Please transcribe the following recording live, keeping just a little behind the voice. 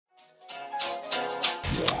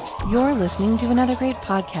You're listening to another great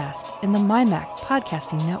podcast in the MyMac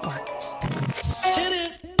Podcasting Network.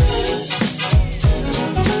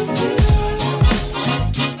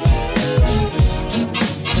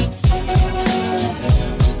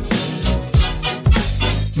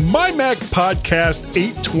 MyMac Podcast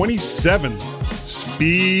 827,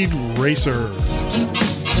 Speed Racer.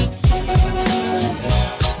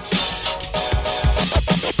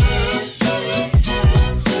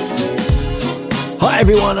 Hi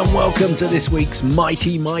everyone, and welcome to this week's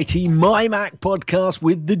mighty MyMac podcast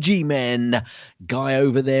with the G-Men. Guy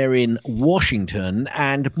over there in Washington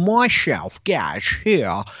and myself, Gash,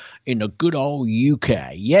 here in the good old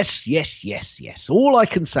UK. Yes. All I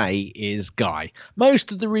can say is, Guy,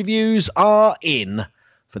 most of the reviews are in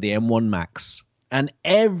for the M1 Max, and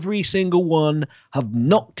every single one have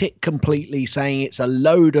knocked it completely, saying it's a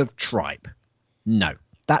load of tripe. No,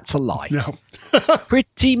 that's a lie. No.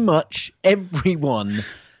 Pretty much everyone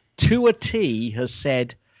to a T has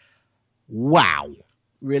said, wow.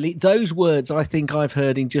 Really? Those words I think I've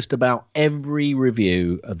heard in just about every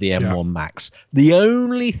review of the M1 Max. The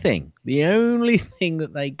only thing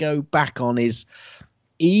that they go back on is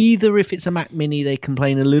either if it's a Mac Mini, they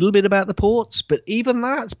complain a little bit about the ports, but even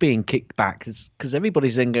that's being kicked back because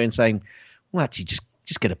everybody's then going saying, well, actually, just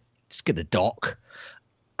get a dock.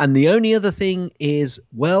 And the only other thing is,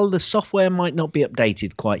 well, the software might not be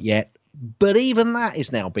updated quite yet, but even that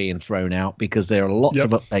is now being thrown out because there are lots of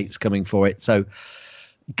updates coming for it. So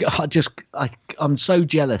I'm so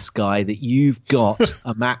jealous, Guy, that you've got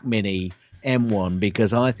a Mac Mini M1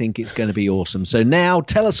 because I think it's going to be awesome. So now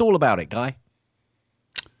tell us all about it, Guy.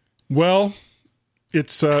 Well,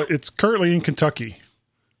 it's currently in Kentucky.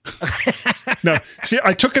 No, see,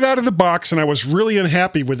 I took it out of the box and I was really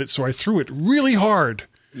unhappy with it, so I threw it really hard.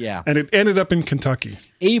 Yeah. And it ended up in Kentucky.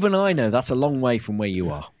 Even I know that's a long way from where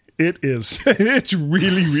you are. It is. It's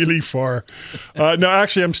really, really far. No,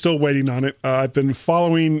 actually, I'm still waiting on it. I've been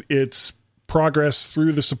following its progress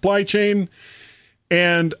through the supply chain.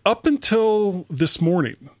 And up until this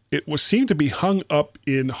morning, it seemed to be hung up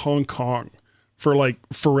in Hong Kong for like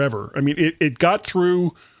forever. I mean, it got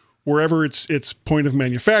through wherever its point of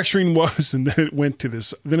manufacturing was, and then it went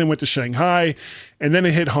to Shanghai, and then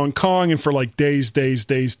it hit Hong Kong, and for like days,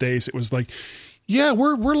 it was like, yeah,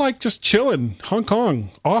 we're like just chilling. Hong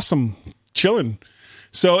Kong, awesome, chilling.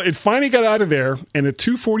 So it finally got out of there, and at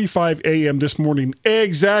 2:45 a.m. this morning,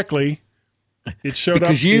 exactly, it showed up.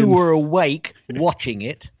 Because you were awake watching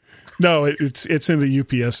it. No, it's in the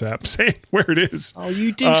UPS app saying where it is. Oh,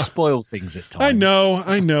 you do spoil things at times. I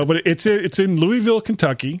know, but it's in Louisville,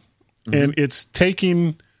 Kentucky. Mm-hmm. And it's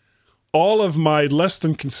taking all of my less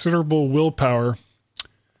than considerable willpower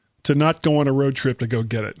to not go on a road trip to go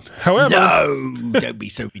get it. However, no, don't be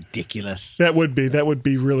so ridiculous. That would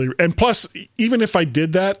be really, and plus, even if I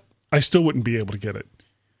did that, I still wouldn't be able to get it.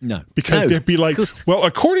 No, because they'd be like, well,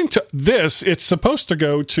 according to this, it's supposed to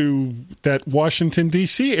go to that Washington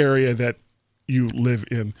D.C. area that you live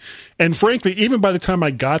in, and frankly, even by the time I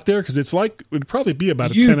got there, because it'd probably be about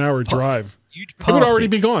a 10-hour drive, it would already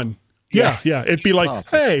be gone. Yeah. It'd be like,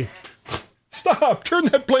 hey, stop, turn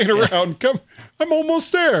that plane around. Come, I'm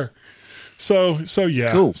almost there. So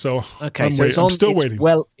yeah. Cool. So okay, I'm still waiting.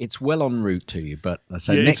 Well, it's well en route to you, but next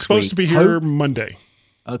week it's supposed to be here Monday.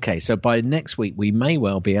 Okay, so by next week we may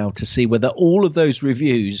well be able to see whether all of those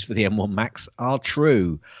reviews for the M1 Max are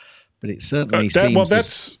true. But it certainly seems. Well,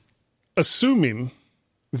 that's assuming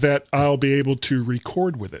that I'll be able to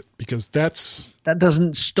record with it, because that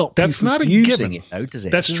doesn't stop. That's not a using given. It, though, does it?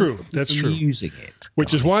 That's true. That's true. Using it,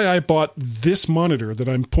 which is why I bought this monitor that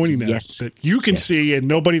I'm pointing at, that you can see, and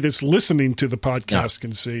nobody that's listening to the that's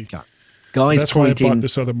can see. That's why I bought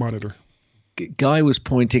this other monitor. Guy was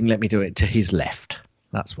pointing. Let me do it to his left.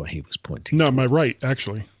 That's what he was pointing. No, my right,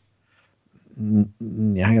 actually. Hang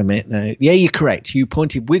on a minute. No. Yeah, you're correct. You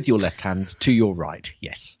pointed with your left hand to your right.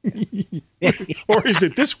 Yes. Or is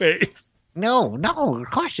it this way? No,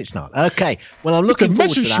 of course it's not. Okay. Well, I'm looking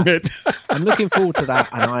forward to that. I'm looking forward to that,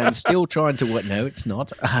 and I am still trying to work. No, it's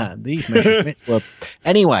not. These Messerschmitts were.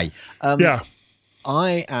 Anyway. Yeah.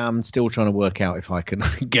 I am still trying to work out if I can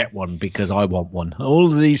get one, because I want one. All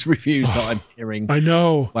of these reviews that I'm hearing. I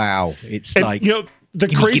know. Wow. It's like. You know, the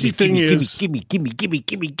crazy thing is.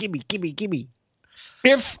 Gimme.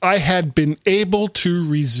 If I had been able to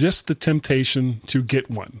resist the temptation to get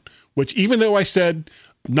one, which even though I said,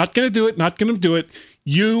 not going to do it,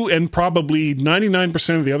 you and probably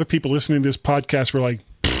 99% of the other people listening to this podcast were like,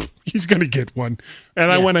 he's going to get one.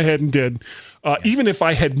 And I went ahead and did. Even if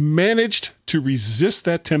I had managed to resist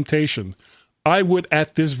that temptation, I would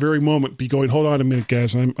at this very moment be going, hold on a minute,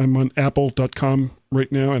 guys. I'm on apple.com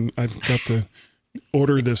right now, and I've got to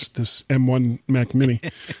order this M1 Mac Mini.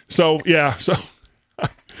 So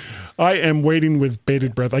I am waiting with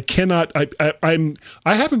bated breath. I cannot. I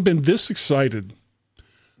haven't been this excited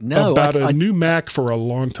about a new Mac for a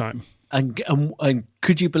long time. And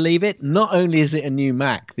could you believe it? Not only is it a new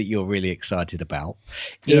Mac that you're really excited about,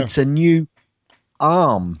 it's a new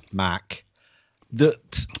ARM Mac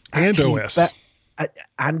and OS.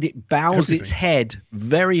 And it bows its head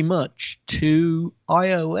very much to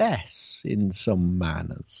iOS in some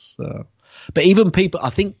manners. But even people, I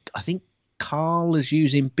think Carl is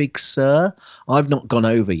using Big Sur. I've not gone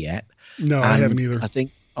over yet. No, I haven't either. I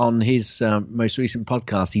think on his most recent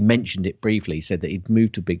podcast, he mentioned it briefly. He said that he'd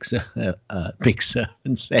moved to Big Sur,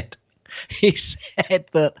 and said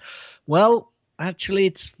that, well, actually,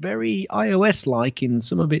 it's very iOS-like in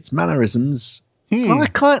some of its mannerisms. I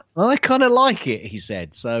kind of like it, he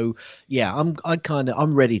said. So yeah,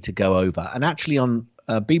 I'm ready to go over. And actually, on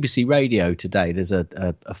BBC Radio today, there's a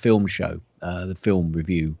film show, the film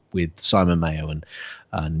review with Simon Mayo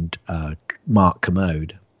and Mark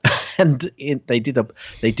Commode, and they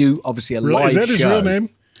do obviously a live show. Is that his real name?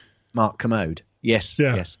 Mark Commode. Yes.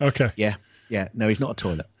 Yeah. Yes. Okay. Yeah. No, he's not a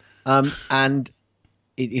toilet. And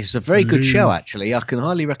it is a very good show, actually. I can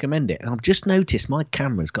highly recommend it. And I've just noticed my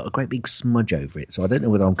camera's got a great big smudge over it, so I don't know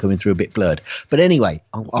whether I'm coming through a bit blurred. But anyway,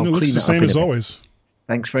 I'll clean that up. It looks the same as always.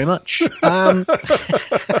 Thanks very much.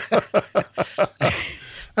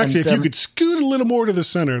 Actually, if you could scoot a little more to the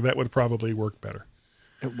center, that would probably work better.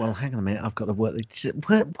 Well, hang on a minute. I've got to work.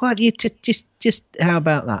 What? You just how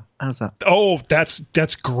about that? How's that? Oh, that's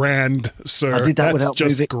grand, sir. I did that that's without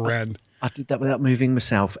just moving. grand. I did that without moving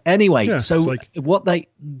myself. Anyway, so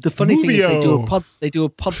the funny thing is they do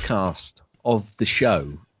a podcast of the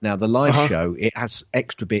show. Now the live show, it has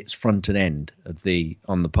extra bits front and end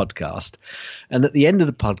on the podcast. And at the end of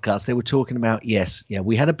the podcast, they were talking about,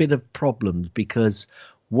 we had a bit of problems because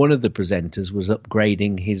one of the presenters was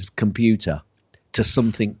upgrading his computer to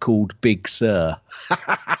something called Big Sur.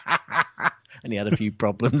 And he had a few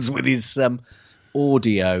problems with his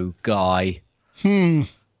audio guy. I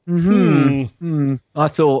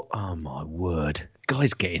thought, oh my word,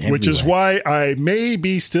 guy's getting everywhere. Which is why I may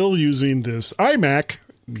be still using this iMac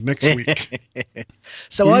next week.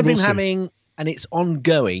 So I've been having, and it's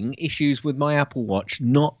ongoing, issues with my Apple Watch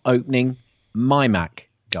not opening my Mac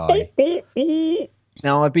guy.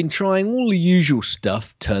 Now, I've been trying all the usual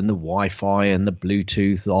stuff, turn the Wi-Fi and the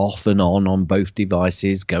Bluetooth off and on both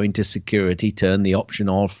devices, go into security, turn the option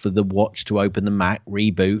off for the watch to open the Mac,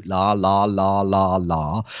 reboot, la, la, la, la,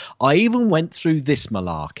 la. I even went through this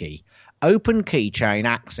malarkey. Open keychain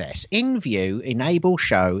access. In view, enable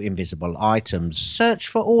show invisible items. Search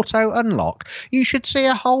for auto unlock. You should see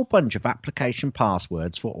a whole bunch of application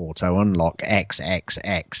passwords for auto unlock.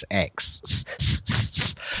 XXXX.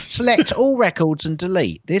 Select all records and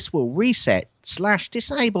delete. This will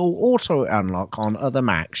reset/disable auto unlock on other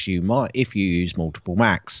Macs if you use multiple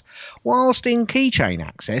Macs. Whilst in keychain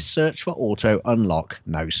access, search for auto unlock.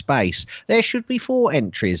 No space. There should be 4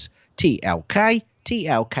 entries. TLK,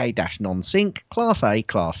 TLK-non-sync, Class A,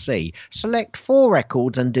 Class C. Select 4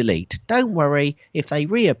 records and delete. Don't worry, if they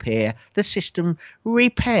reappear, the system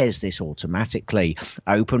repairs this automatically.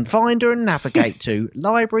 Open Finder and navigate to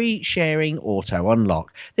Library Sharing Auto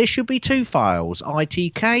Unlock. There should be 2 files,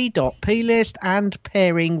 itk.plist and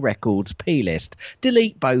Pairing Records plist.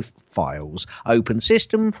 Delete both files. Open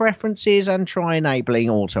System Preferences and try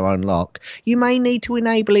enabling Auto Unlock. You may need to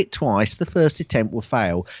enable it twice. The first attempt will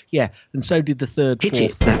fail. Yeah, and so did the third, Hit fourth,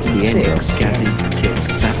 it. That's the end of Gaz's tips.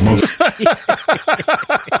 That's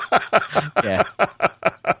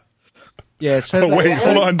Yeah, so Wait,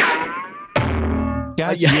 hold on.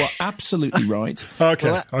 Gaz, you are absolutely right.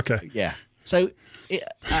 Okay, okay. Yeah. So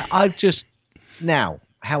I've just now,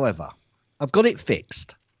 however, I've got it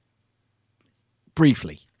fixed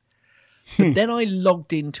briefly. But then I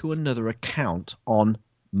logged into another account on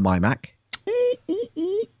my Mac.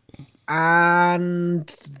 And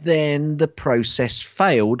then the process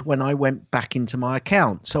failed when I went back into my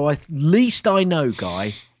account. So at least I know,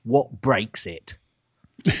 Guy, what breaks it.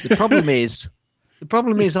 The problem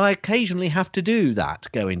is I occasionally have to do that,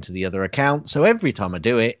 go into the other account. So every time I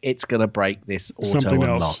do it, it's going to break this auto Something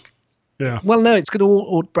unlock. else. Yeah. Well, no, it's going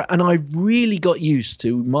to and I really got used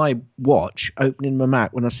to my watch opening my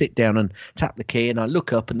Mac when I sit down and tap the key and I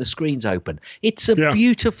look up and the screen's open. It's a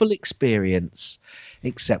beautiful experience,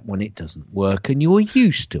 except when it doesn't work and you're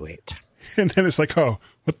used to it. And then it's like, oh,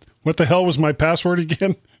 what the hell was my password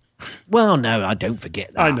again? Well, no, I don't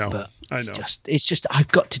forget that. I know. But I know. It's just I've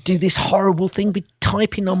got to do this horrible thing with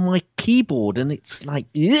typing on my keyboard, and it's like,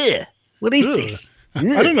 ugh, what is this?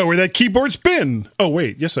 I don't know where that keyboard's been. Oh,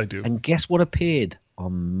 wait. Yes, I do. And guess what appeared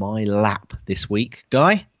on my lap this week,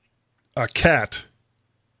 Guy? A cat.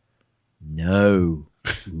 No.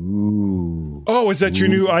 Ooh. Oh, is that your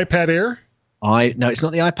new iPad Air? No, it's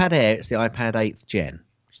not the iPad Air. It's the iPad 8th Gen.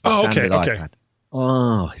 It's the Okay. standard iPad.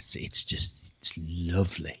 Oh, it's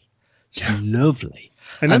lovely. It's lovely.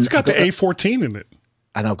 And it's got the A14 in it.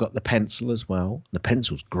 And I've got the pencil as well. The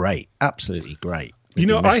pencil's great. Absolutely great. You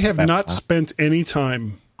know, I have not spent any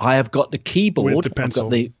time. I have got the keyboard. With the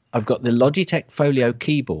pencil. I've got the Logitech Folio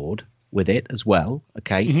keyboard with it as well.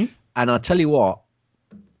 Okay. Mm-hmm. And I'll tell you what,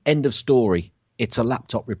 end of story. It's a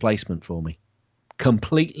laptop replacement for me.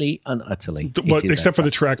 Completely and utterly. Except for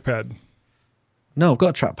the trackpad. No, I've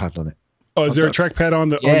got a trackpad on it. Oh, is there a trackpad on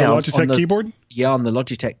the Logitech keyboard? Yeah, on the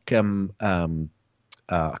Logitech.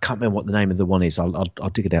 I can't remember what the name of the one is. I'll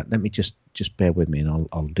dig it out. Let me just bear with me, and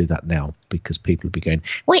I'll do that now because people will be going,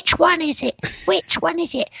 "Which one is it? Which one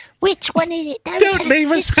is it? Which one is it? Don't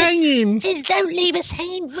leave us hanging. Don't leave us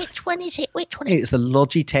hanging. Which one is it? Which one?" It's the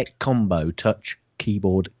Logitech Combo Touch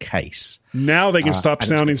keyboard case. Now they can stop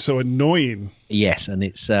sounding so annoying. Yes, and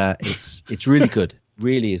it's really good.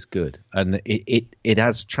 Really is good, and it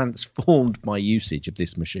has transformed my usage of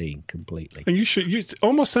this machine completely. And it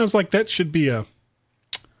almost sounds like that should be a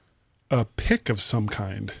pick of some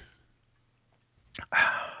kind.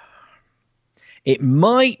 It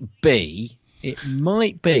might be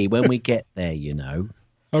when we get there, you know.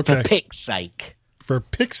 Okay. For pick's sake. For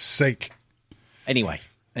pick's sake. Anyway.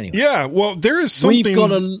 Yeah, well, there is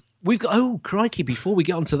something. We've got. Oh, crikey! Before we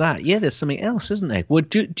get onto that, there's something else, isn't there? Well,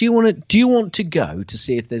 do you want to go to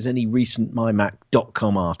see if there's any recent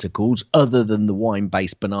mymac.com articles other than the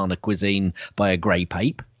wine-based banana cuisine by a grey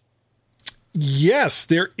pape? Yes,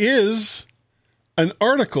 there is an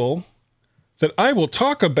article that I will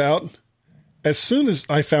talk about as soon as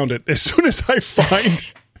I found it. As soon as I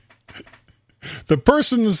find the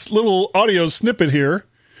person's little audio snippet here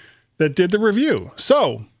that did the review.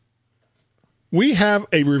 So we have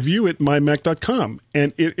a review at mymac.com,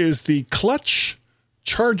 and it is the Clutch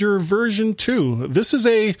Charger version 2. This is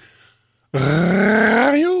a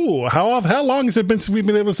review. How long has it been since we've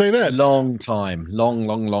been able to say that? Long time.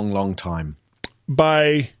 Long time.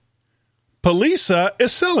 By Palisa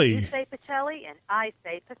Iselli. You say Pacelli, and I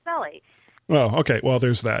say Pacelli. Oh, okay. Well,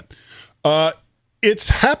 there's that. It's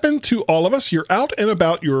happened to all of us. You're out and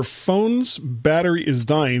about, your phone's battery is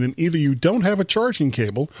dying, and either you don't have a charging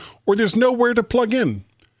cable or there's nowhere to plug in.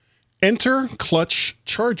 Enter Clutch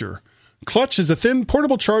Charger. Clutch is a thin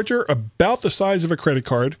portable charger about the size of a credit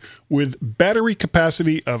card with battery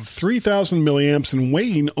capacity of 3,000 milliamps and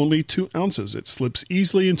weighing only 2 ounces. It slips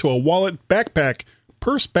easily into a wallet, backpack,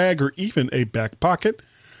 purse bag, or even a back pocket.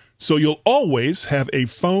 So you'll always have a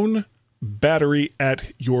phone battery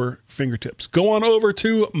at your fingertips. Go on over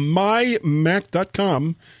to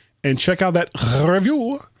mymac.com and check out that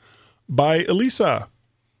review by Elisa.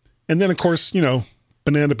 And then, of course,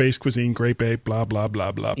 banana-based cuisine, grape ape, blah, blah,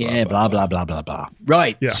 blah, blah, yeah, blah, blah, blah, blah, blah.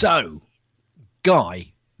 Right. Yeah. So,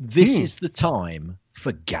 Guy, this is the time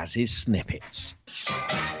for Gaz's snippets.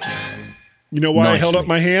 You know why I held up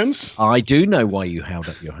my hands? I do know why you held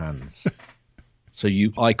up your hands. So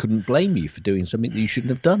I couldn't blame you for doing something that you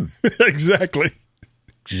shouldn't have done. Exactly.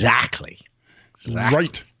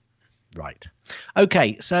 Right.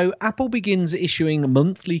 Okay, so Apple begins issuing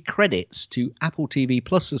monthly credits to Apple TV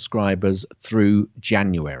Plus subscribers through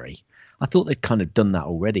January. I thought they'd kind of done that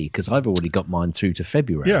already because I've already got mine through to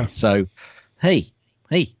February. Yeah. So, hey,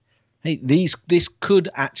 this could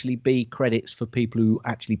actually be credits for people who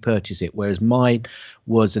actually purchase it, whereas mine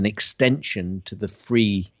was an extension to the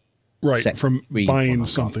free. Right, from buying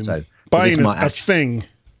something. So buying a thing.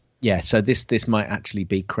 Yeah, so this might actually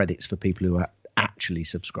be credits for people who are actually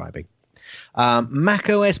subscribing.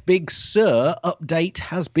 macOS Big Sur update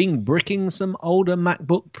has been bricking some older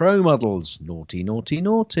MacBook Pro models. Naughty.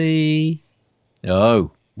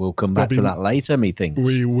 Oh, we'll come back to that later, methinks.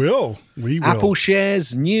 We will. Apple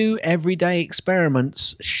shares new everyday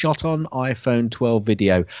experiments shot on iPhone 12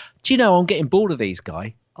 video. Do you know, I'm getting bored of these,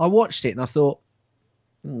 Guy. I watched it and I thought,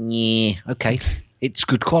 yeah, okay. It's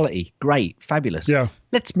good quality. Great. Fabulous. Yeah.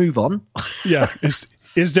 Let's move on. Yeah.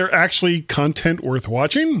 Is there actually content worth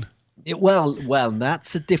watching? Well,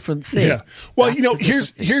 that's a different thing. Yeah. Well,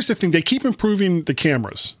 here's the thing. They keep improving the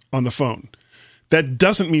cameras on the phone. That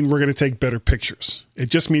doesn't mean we're going to take better pictures. It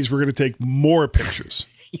just means we're going to take more pictures.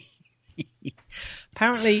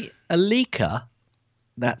 Apparently, Alika,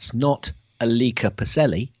 that's not Alika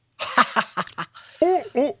Pacelli,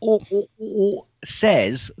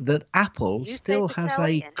 says that Apple still has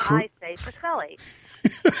a say Pacelli.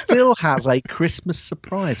 Still has a Christmas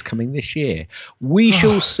surprise coming this year. We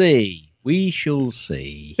shall see. We shall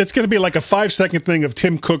see. It's going to be like a 5-second thing of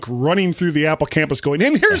Tim Cook running through the Apple campus going,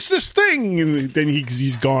 and here's this thing. And then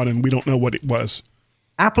he's gone and we don't know what it was.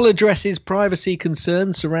 Apple addresses privacy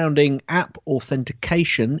concerns surrounding app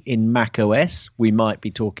authentication in macOS. We might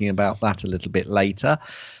be talking about that a little bit later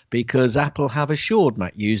because Apple have assured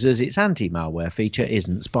Mac users its anti-malware feature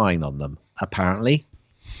isn't spying on them. Apparently,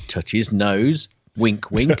 touches nose,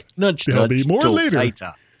 wink, wink, nudge, There'll nudge, be more talk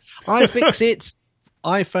later. iFixit's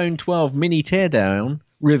iPhone 12 mini teardown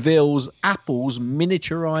reveals Apple's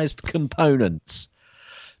miniaturized components.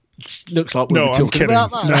 Looks like we were I'm talking kidding.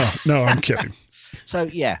 about that. No, I'm kidding. So,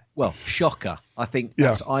 yeah, well, shocker. I think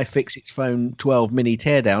that's iFixit's phone 12 mini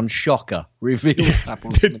teardown. Shocker. Reveals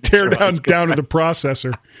Apple's Tear down to the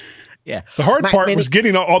processor. Yeah. The hard Mac part Mini- was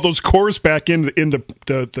getting all those cores back in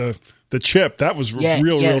the chip. That was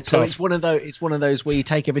real So tough. it's one of those where you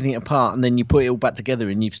take everything apart and then you put it all back together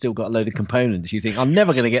and you've still got a load of components. You think, I'm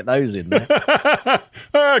never going to get those in there.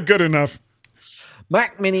 Good enough.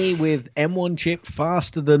 Mac Mini with M1 chip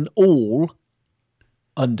faster than all,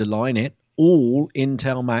 underline it, all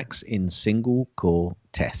Intel Macs in single core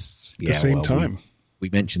tests. At the same time. We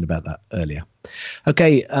mentioned about that earlier.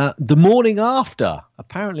 Okay, the morning after,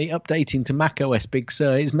 apparently updating to macOS Big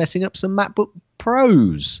Sur is messing up some MacBook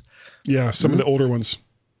Pros. Yeah, some of the older ones.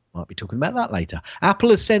 Might be talking about that later. Apple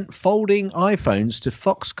has sent folding iPhones to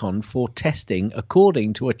Foxconn for testing,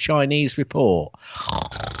 according to a Chinese report.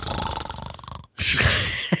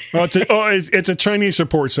 It's a Chinese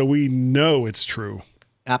report, so we know it's true.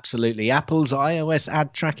 Absolutely. Apple's iOS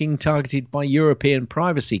ad tracking targeted by European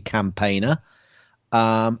privacy campaigner.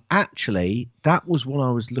 Actually, that was what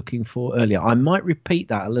I was looking for earlier. I might repeat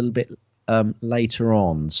that a little bit later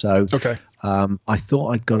on. So Okay. I thought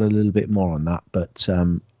I'd got a little bit more on that, but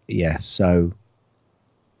yeah. So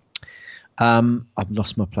I've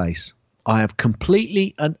lost my place. I have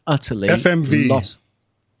completely and utterly FMV. lost.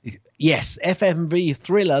 Yes, FMV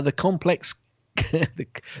Thriller, the complex,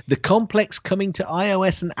 the complex coming to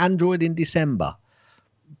iOS and Android in December.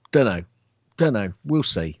 Don't know. We'll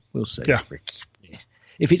see. Yeah.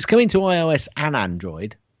 If it's coming to iOS and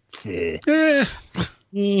Android,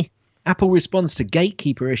 Apple responds to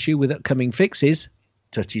gatekeeper issue with upcoming fixes.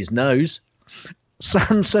 Touches nose.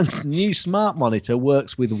 Samsung's new smart monitor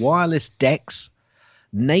works with wireless DeX,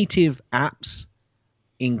 native apps,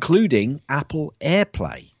 including Apple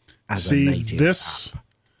AirPlay as a native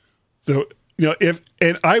app.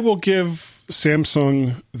 And I will give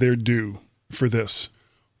Samsung their due for this.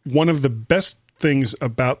 One of the best things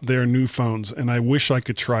about their new phones, and I wish I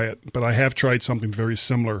could try it, but I have tried something very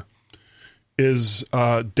similar, is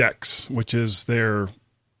DeX, which is their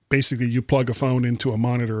basically you plug a phone into a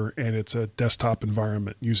monitor and it's a desktop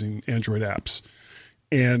environment using Android apps.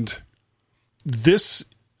 And this,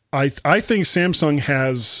 I think Samsung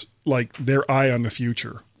has like their eye on the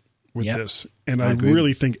future with this. And I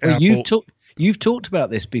really think Apple... You've talked about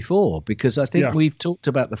this before because I think we've talked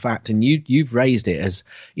about the fact, and you've raised it as,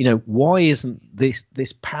 why isn't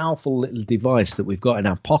this powerful little device that we've got in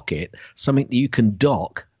our pocket something that you can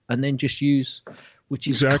dock and then just use, which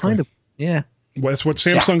is kind of, well, that's what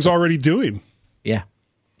Samsung's already doing. Yeah.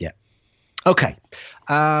 Okay.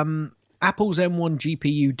 Apple's M1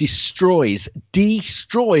 GPU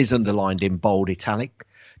destroys underlined in bold italic,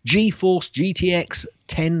 GeForce GTX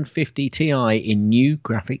 1050 Ti in new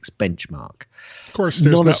graphics benchmark. Of course,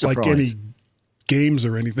 there's not like any games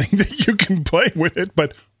or anything that you can play with it,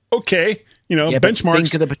 but okay, benchmarks.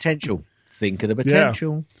 Think of the potential. Yeah.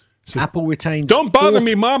 So, Apple retains. Don't bother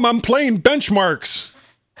me, Mom. I'm playing benchmarks.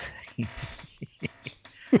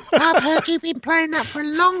 I've heard you've been playing that for a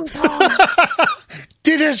long time.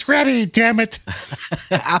 Dinner's ready, damn it.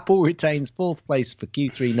 Apple retains fourth place for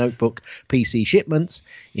Q3 notebook PC shipments.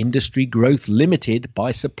 Industry growth limited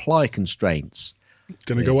by supply constraints.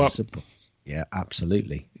 Going to go up. Yeah,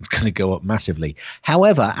 absolutely. It's going to go up massively.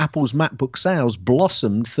 However, Apple's MacBook sales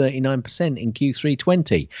blossomed 39% in Q3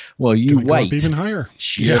 20. Well, you wait. Go up even higher.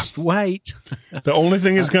 Just wait. The only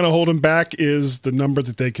thing that's going to hold them back is the number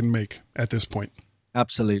that they can make at this point.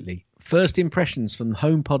 Absolutely. First impressions from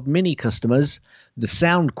HomePod Mini customers, the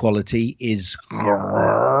sound quality is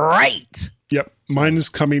great. Yep. Mine is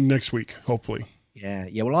coming next week, hopefully. Yeah.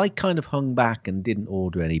 Well, I kind of hung back and didn't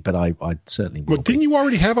order any, but I certainly will. Well, didn't you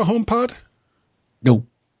already have a HomePod? No,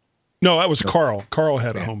 that was Carl. Carl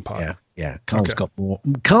had a HomePod. Yeah.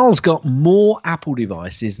 Carl's got more Apple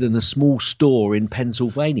devices than a small store in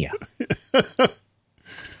Pennsylvania.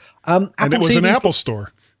 And it was an Apple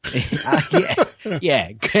store. Yeah.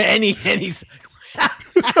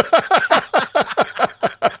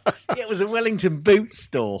 It was a Wellington boot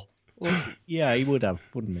store. Well, yeah, he would have,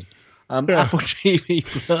 wouldn't he? Yeah. Apple TV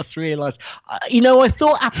Plus realised. I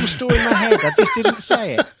thought Apple Store in my head. I just didn't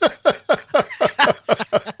say it.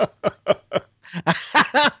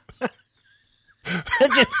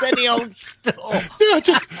 Just any old store. Yeah,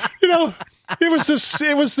 just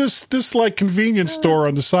it was this like convenience store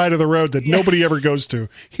on the side of the road that nobody ever goes to.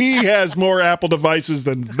 He has more Apple devices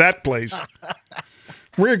than that place.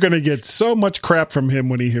 We're going to get so much crap from him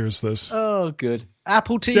when he hears this. Oh, good.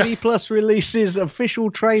 Apple TV Plus releases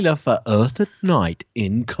official trailer for Earth at Night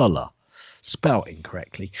in color. Spelled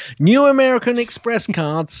incorrectly. New American Express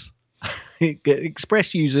cards.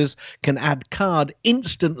 Express users can add card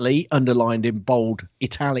instantly, underlined in bold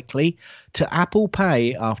italically, to Apple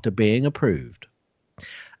Pay after being approved.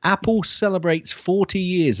 Apple celebrates 40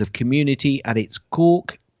 years of community at its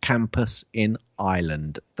Cork campus in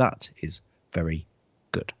Ireland. That is very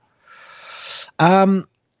good.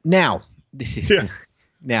 Now, this is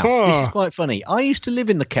this is quite funny. I used to live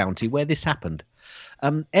in the county where this happened.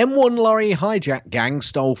 M1 lorry hijack gang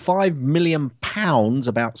stole £5 million,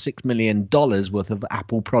 about $6 million worth of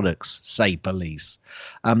Apple products, say police.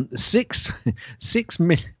 $6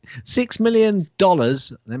 million.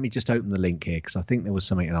 Let me just open the link here because I think there was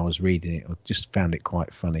something and I was reading it. I just found it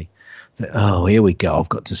quite funny. Here we go. I've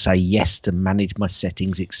got to say yes to manage my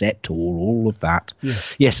settings, accept all of that. Yeah.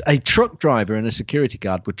 Yes, a truck driver and a security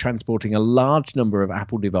guard were transporting a large number of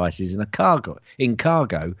Apple devices in cargo.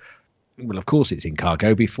 Well, of course it's in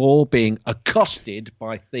cargo, before being accosted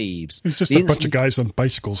by thieves. It's just a bunch of guys on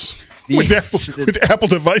bicycles with Apple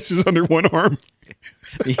devices under one arm.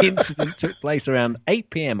 The incident took place around 8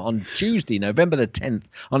 p.m. on Tuesday, November the 10th,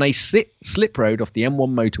 on a slip road off the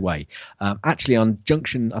M1 motorway. Actually, on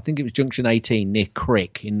junction 18 near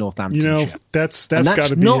Crick in Northamptonshire. That's got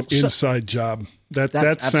to be an inside job.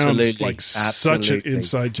 That sounds like such an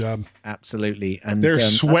inside job. Absolutely, and they're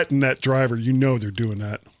sweating that driver. They're doing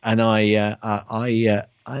that. And I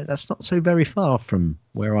that's not so very far from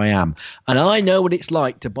where I am, and I know what it's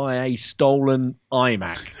like to buy a stolen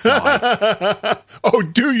iMac. Oh,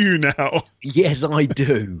 do you now? Yes, I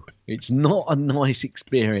do. It's not a nice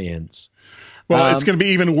experience. Well, it's going to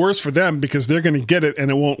be even worse for them because they're going to get it and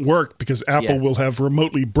it won't work because Apple will have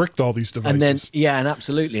remotely bricked all these devices. And then,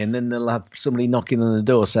 absolutely. And then they'll have somebody knocking on the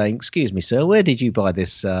door saying, "Excuse me, sir, where did you buy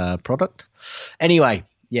this product?" Anyway,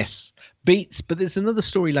 yes. Beats, but there's another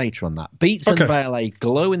story later on that. Beats unveil a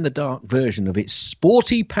glow-in-the-dark version of its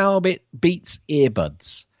sporty Powerbit Beats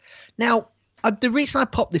earbuds. Now, the reason I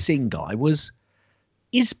popped this in, Guy, was,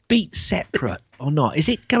 is Beats separate or not? Is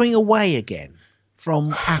it going away again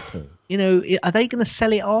from Apple? Are they going to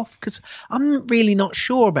sell it off? Because I'm really not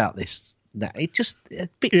sure about this. It's just a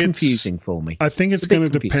bit confusing for me. I think it's going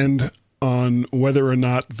to depend on whether or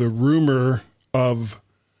not the rumor of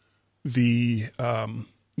the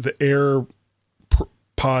AirPod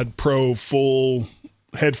Pro full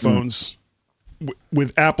headphones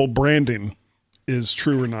with Apple branding is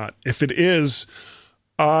true or not. If it is,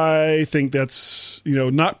 I think that's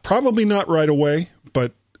probably not right away,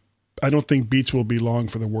 but I don't think Beats will be long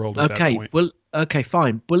for the world at that point. Well, okay,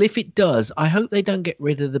 fine. Well, if it does, I hope they don't get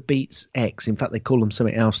rid of the Beats X. In fact, they call them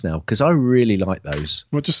something else now because I really like those.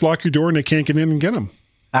 Well, just lock your door and they can't get in and get them.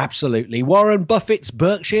 Absolutely. Warren Buffett's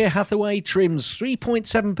Berkshire Hathaway trims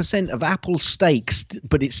 3.7% of Apple's stakes,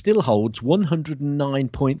 but it still holds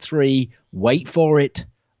 109.3, wait for it,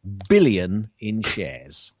 billion in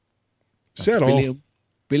shares.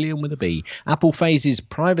 Billion with a B. Apple faces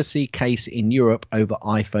privacy case in Europe over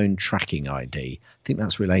iPhone tracking ID. I think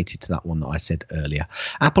that's related to that one that I said earlier.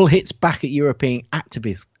 Apple hits back at European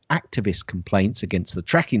activist complaints against the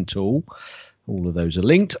tracking tool. All of those are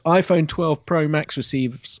linked. iPhone 12 Pro Max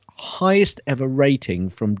receives highest ever rating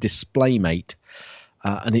from DisplayMate,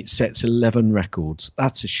 and it sets 11 records.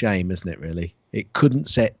 That's a shame, isn't it, really? It couldn't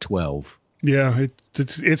set 12. Yeah,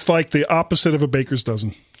 it's like the opposite of a baker's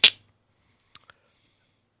dozen.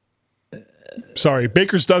 Sorry,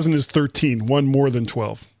 baker's dozen is 13, one more than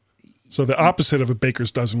 12. So the opposite of a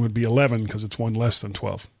baker's dozen would be 11 because it's one less than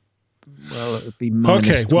 12. Well, it would be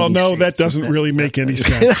minus okay. Well, no, that doesn't really make any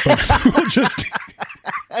sense. But we'll just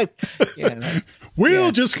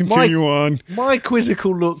just continue on. My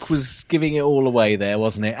quizzical look was giving it all away there,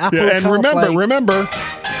 wasn't it? Apple and remember,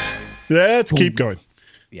 let's keep going.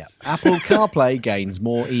 Yeah, Apple CarPlay gains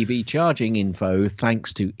more EV charging info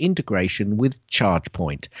thanks to integration with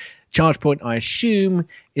ChargePoint. ChargePoint, I assume,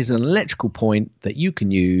 is an electrical point that you can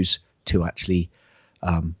use to actually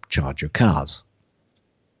charge your cars.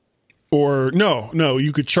 Or no,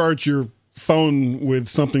 you could charge your phone with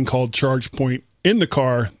something called ChargePoint in the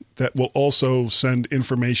car that will also send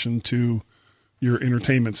information to your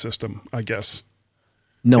entertainment system, I guess.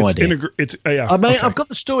 No It's idea. Yeah. I mean, okay. I've got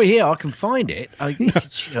the story here. I can find it. I've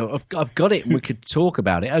got it, and we could talk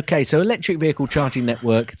about it. Okay, so electric vehicle charging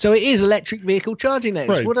network. So it is electric vehicle charging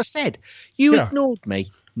network. That's Right. what I said. You Yeah. ignored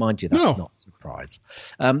me, mind you. That's No. not a surprise.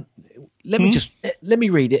 Let me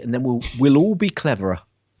read it, and then we'll all be cleverer.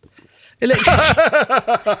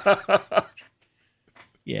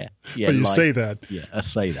 Yeah. But you say that. Yeah, I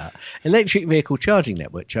say that. Electric vehicle charging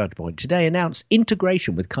network ChargePoint today announced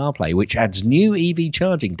integration with CarPlay, which adds new EV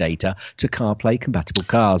charging data to CarPlay compatible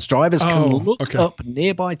cars. Drivers can look up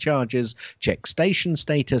nearby chargers, check station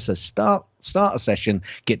status, start a session,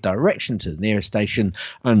 get direction to the nearest station,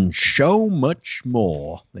 and so much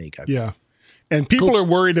more. There you go. Yeah. And people are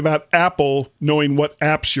worried about Apple knowing what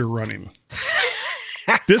apps you're running.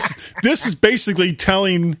 This is basically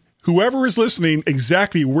telling whoever is listening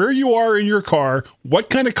exactly where you are in your car,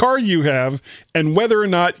 what kind of car you have, and whether or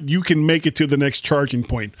not you can make it to the next charging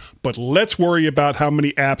point. But let's worry about how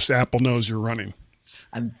many apps Apple knows you're running.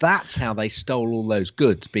 And that's how they stole all those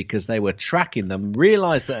goods, because they were tracking them,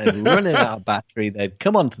 realized that they'd running out of battery, they'd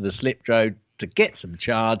come onto the slip road to get some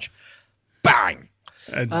charge. Bang!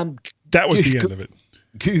 That was the end of it.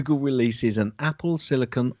 Google releases an Apple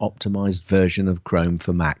Silicon optimized version of Chrome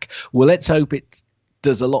for Mac. Well, let's hope it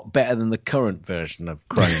does a lot better than the current version of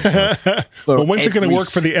Chrome. Well, when's it going to work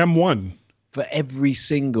for the M1? For every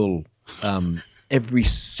single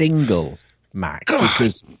Mac,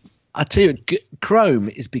 because I tell you, Chrome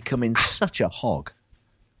is becoming such a hog.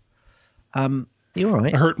 You all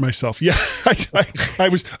right? I hurt myself. Yeah,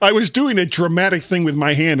 I was doing a dramatic thing with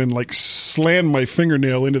my hand and like slammed my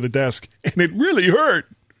fingernail into the desk, and it really hurt.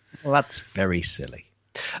 Well, that's very silly.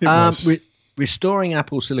 It was. Restoring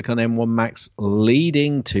Apple Silicon M1 Macs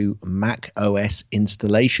leading to Mac OS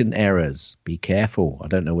installation errors. Be careful. I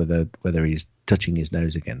don't know whether he's touching his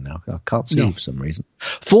nose again now. I can't see for some reason.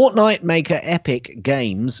 Fortnite maker Epic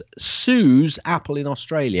Games sues Apple in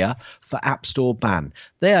Australia for App Store ban.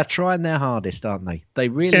 They are trying their hardest, aren't they? They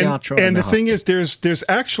really are trying. And the hardest. thing is,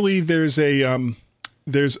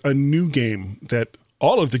 there's a new game that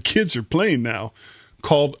all of the kids are playing now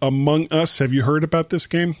called Among Us. Have you heard about this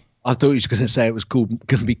game? I thought he was going to say it was going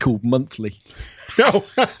to be called Monthly. No,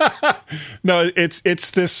 no,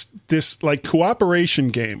 it's this like cooperation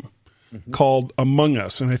game called Among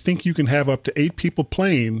Us, and I think you can have up to 8 people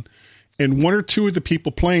playing, and 1 or 2 of the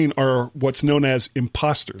people playing are what's known as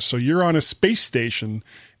imposters. So you're on a space station,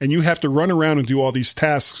 and you have to run around and do all these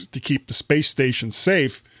tasks to keep the space station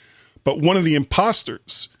safe, but one of the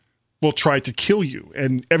imposters will try to kill you,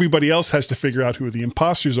 and everybody else has to figure out who the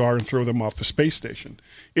imposters are and throw them off the space station.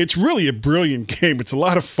 It's really a brilliant game. It's a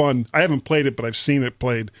lot of fun. I haven't played it, but I've seen it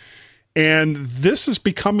played. And this is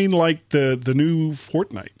becoming like the new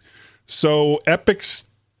Fortnite. So Epic's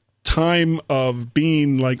time of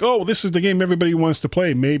being like, oh, this is the game everybody wants to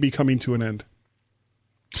play, may be coming to an end.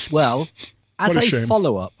 Well, as What a a shame.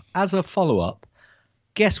 follow-up,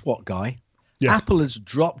 guess what, Guy? Yeah. Apple has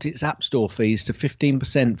dropped its App Store fees to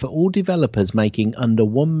 15% for all developers making under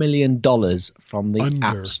 $1 million from the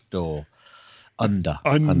App Store. Under.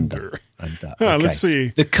 Under. Okay. Let's see.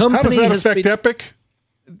 The company How does that has affect been- Epic?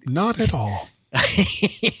 Not at all.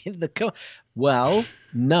 Well,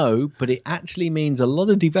 no, but it actually means a lot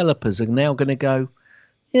of developers are now going to go,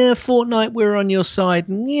 yeah, Fortnite, we're on your side.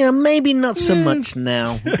 And, yeah, maybe not so much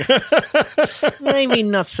now. Maybe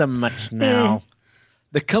not so much now.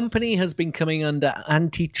 The company has been coming under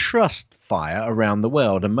antitrust fire around the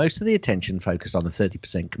world, and most of the attention focused on the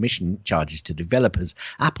 30% commission charges to developers.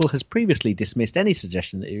 Apple has previously dismissed any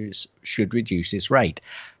suggestion that it should reduce its rate.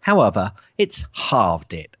 However, it's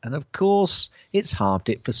halved it, and of course, it's halved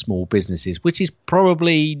it for small businesses, which is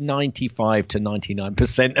probably 95 to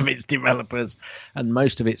 99% of its developers, and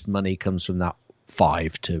most of its money comes from that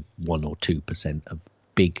 5 to 1 or 2% of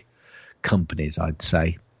big companies, I'd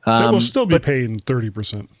say. They will still be paying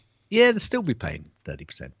 30%. Yeah, they'll still be paying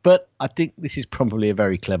 30%. But I think this is probably a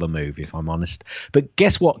very clever move, if I'm honest. But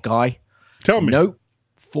guess what, Guy? Tell me. No,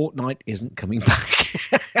 Fortnite isn't coming back.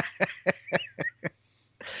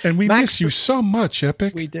 And we Max- miss you so much,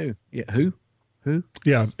 Epic. We do. Yeah, who?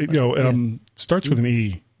 Yeah, starts with an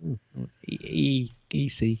E.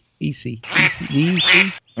 EC.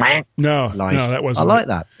 No, Nice. no, that wasn't. I like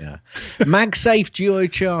that. Yeah. MagSafe Duo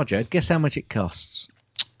Charger. Guess how much it costs?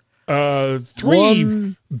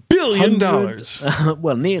 $3 billion.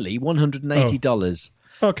 Well, nearly $180.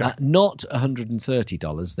 Okay. Not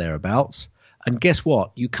 $130 thereabouts. And guess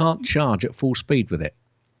what? You can't charge at full speed with it.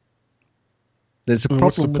 There's a problem.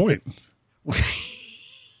 What's the point?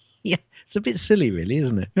 Yeah, it's a bit silly, really,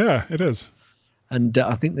 isn't it? Yeah, it is. And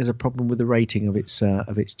I think there's a problem with the rating of its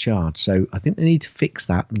charge. So I think they need to fix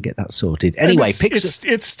that and get that sorted. Anyway,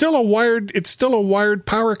 it's still a wired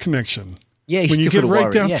power connection. Yeah, when you get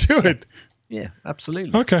right down to it. Yeah,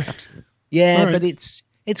 absolutely. Okay. Absolutely. Yeah, right. but it's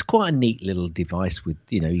quite a neat little device with,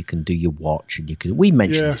 you can do your watch and we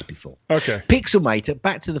mentioned this before. Okay. Pixelmator,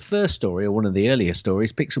 back to the first story or one of the earlier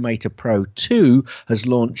stories, Pixelmator Pro 2 has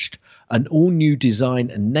launched an all-new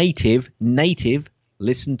design and native,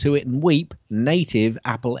 listen to it and weep, native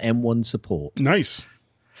Apple M1 support. Nice.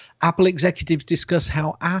 Apple executives discuss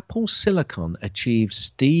how Apple Silicon achieved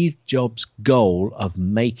Steve Jobs' goal of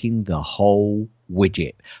making the whole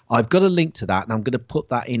widget. I've got a link to that, and I'm going to put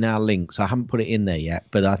that in our links. I haven't put it in there yet,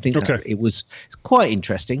 but I think it was quite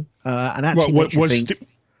interesting. And actually,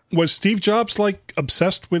 was Steve Jobs like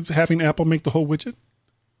obsessed with having Apple make the whole widget?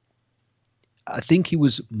 I think he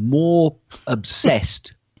was more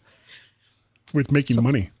obsessed with making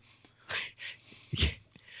money.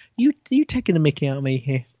 You taking a mickey out of me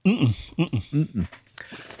here? Mm-mm.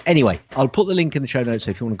 Anyway, I'll put the link in the show notes,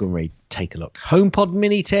 so if you want to go and read, take a look. HomePod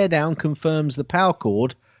Mini teardown confirms the power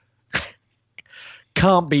cord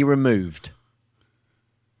can't be removed.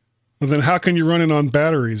 Well, then how can you run it on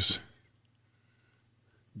batteries?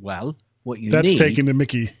 Well, what you That's need... taking the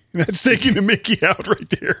Mickey. That's taking the Mickey out right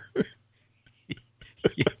there.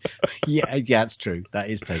 yeah, that's true. That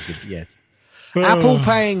is taken, yes. Apple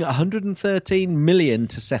paying $113 million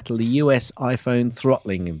to settle the US iPhone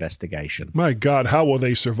throttling investigation. My God, how will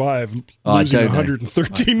they survive losing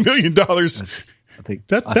 $113 million? I think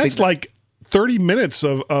that's like 30 minutes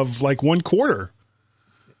of like one quarter.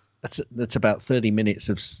 That's about 30 minutes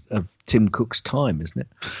of Tim Cook's time, isn't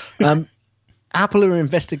it? Apple are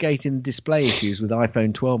investigating display issues with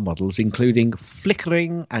iPhone 12 models, including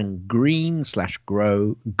flickering and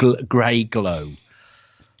green/grey glow.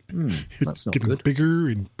 That's not getting good. Bigger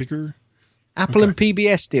and bigger. Apple and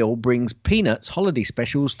PBS deal brings Peanuts holiday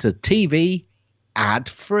specials to TV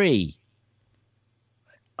ad-free.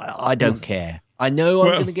 I don't care. I know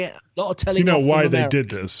I'm going to get a lot of telling. You know why they America. did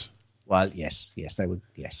this? Well, yes, they would.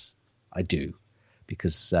 Yes, I do,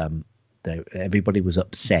 because everybody was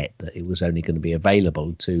upset that it was only going to be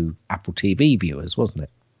available to Apple TV viewers, wasn't it?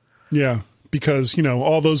 Yeah, because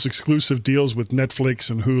all those exclusive deals with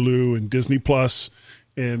Netflix and Hulu and Disney Plus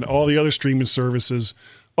and all the other streaming services.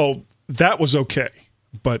 Oh, that was okay.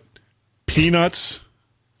 But Peanuts,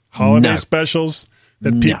 holiday specials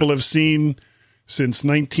that people have seen since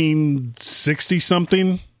 1960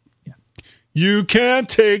 something. Yeah. You can't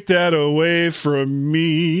take that away from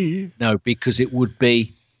me. No, because it would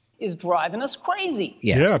be is driving us crazy.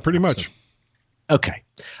 Yeah, pretty much. Okay.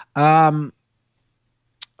 I've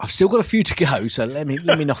still got a few to go, so let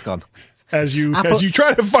me knock on. As you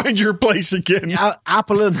try to find your place again.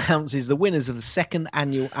 Apple announces the winners of the second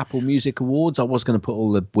annual Apple Music Awards. I was going to put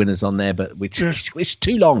all the winners on there, but it's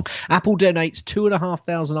too long. Apple donates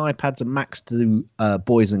 2,500 iPads and Macs to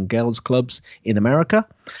boys and girls clubs in America.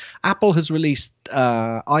 Apple has released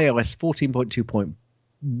iOS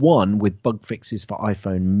 14.2.1 with bug fixes for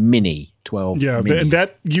iPhone Mini 12. Yeah, Mini. and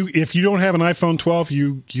that if you don't have an iPhone 12,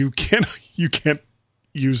 you can't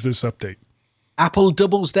use this update. Apple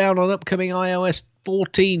doubles down on upcoming iOS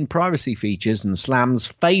 14 privacy features and slams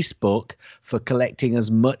Facebook for collecting as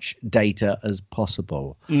much data as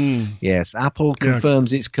possible. Yes, Apple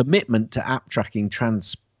confirms its commitment to app tracking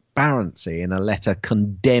transparency in a letter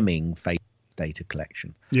condemning Facebook data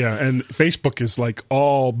collection. Yeah, and Facebook is like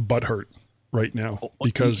all butthurt right now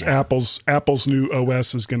because Apple's new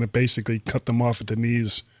OS is going to basically cut them off at the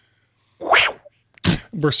knees.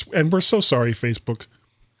 We're so sorry, Facebook.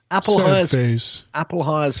 Apple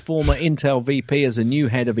hires former Intel VP as a new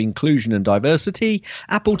head of inclusion and diversity.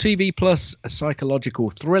 Apple TV Plus, a psychological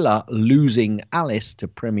thriller, Losing Alice, to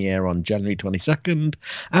premiere on January 22nd.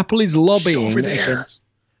 Apple is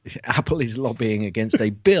lobbying against a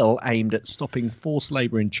bill aimed at stopping forced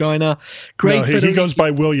labor in China. He goes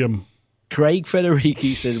by William. Craig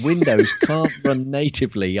Federighi says Windows can't run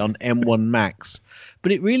natively on M1 Macs,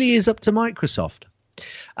 but it really is up to Microsoft.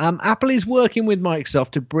 Apple is working with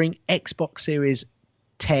Microsoft to bring Xbox Series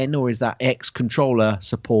 10, or is that X controller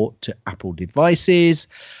support to Apple devices.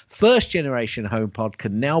 First generation HomePod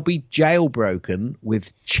can now be jailbroken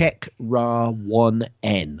with Check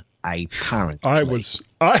RA1N, apparently. I was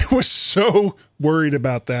so worried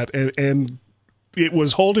about that, and it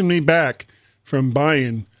was holding me back from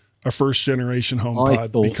buying a first generation HomePod. I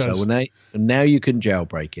thought so. And now you can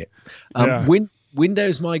jailbreak it.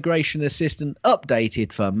 Windows Migration Assistant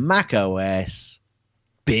updated for Mac OS.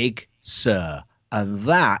 Big Sur. And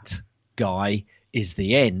that, Guy, is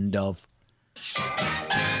the end of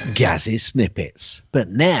Gaz's snippets. But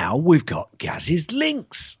now we've got Gaz's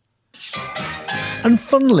links. And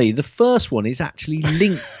funnily, the first one is actually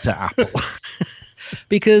linked to Apple.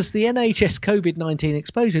 Because the NHS COVID-19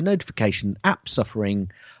 exposure notification app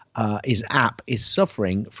is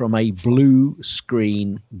suffering from a blue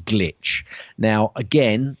screen glitch. Now,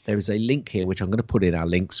 again, there is a link here, which I'm going to put in our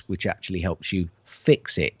links, which actually helps you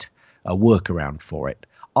fix it, a workaround for it.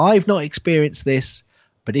 I've not experienced this,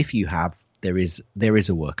 but if you have, there is a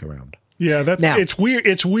workaround. Yeah, it's weird.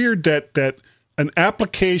 It's weird that an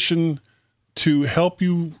application to help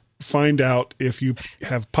you find out if you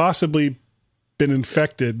have possibly been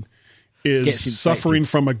infected is suffering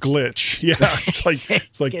from a glitch. Yeah, it's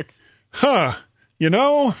like,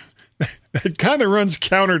 it kind of runs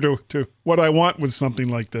counter to what I want with something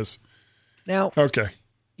like this. Now, okay,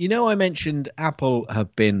 I mentioned Apple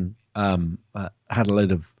have been had a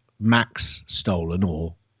load of Macs stolen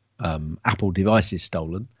or Apple devices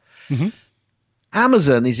stolen. Mm-hmm.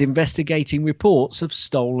 Amazon is investigating reports of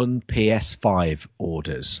stolen PS5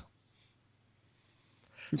 orders.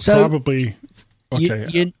 So probably.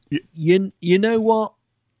 Okay. You know what?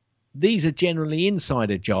 These are generally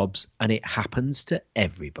insider jobs, and it happens to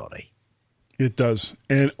everybody. It does,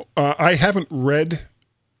 and I haven't read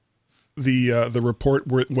the report.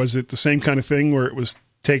 Was it the same kind of thing where it was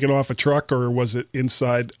taken off a truck, or was it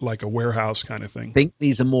inside like a warehouse kind of thing? I think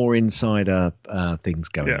these are more insider things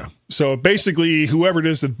going on. So basically, whoever it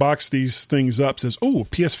is that boxed these things up says, "Oh,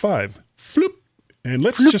 PS5, floop." And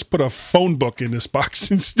let's just put a phone book in this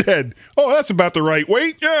box instead. Oh, that's about the right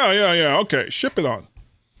weight. Yeah. Okay, ship it on.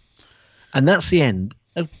 And that's the end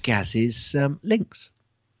of Gaz's links.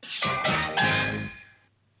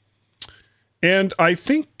 And I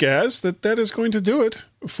think, Gaz, that is going to do it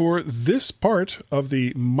for this part of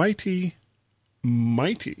the mighty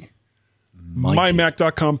MyMac.com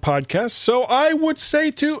podcast. So I would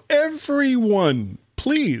say to everyone,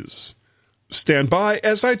 please stand by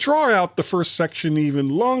as I draw out the first section even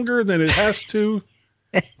longer than it has to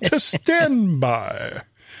stand by.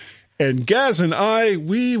 And Gaz and I,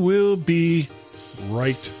 we will be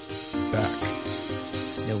right back.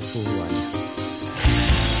 No fool.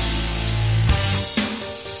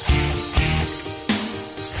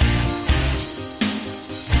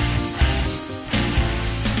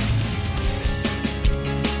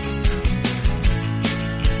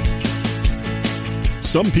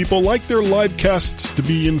 Some people like their live casts to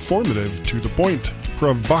be informative, to the point,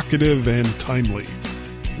 provocative, and timely.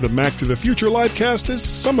 The Mac to the Future livecast is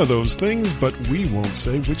some of those things, but we won't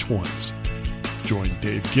say which ones. Join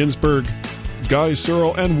Dave Ginsburg, Guy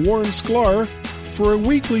Searle, and Warren Sklar for a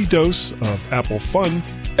weekly dose of Apple fun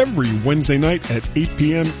every Wednesday night at 8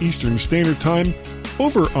 p.m. Eastern Standard Time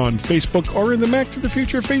over on Facebook or in the Mac to the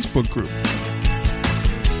Future Facebook group.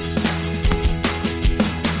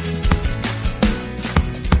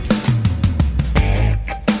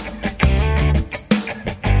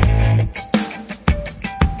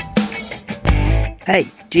 Hey,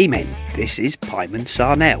 G-Men, this is Pyman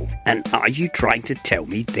Sarnell, and are you trying to tell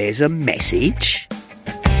me there's a message?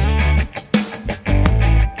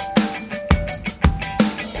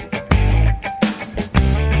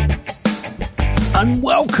 And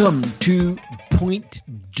welcome to point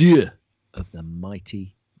 2 of the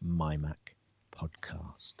mighty MyMac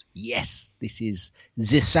podcast. Yes, this is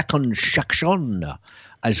the second section,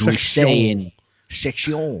 as we say in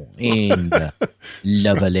section in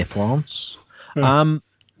La Vallée France.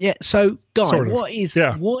 So Guy, sort of. What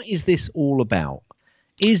is this all about?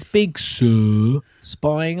 Is Big Sur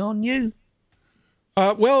spying on you?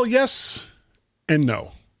 Well, yes and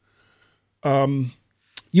no.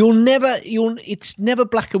 It's never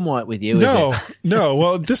black and white with you, is it? No.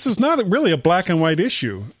 Well, this is not really a black and white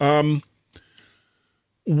issue.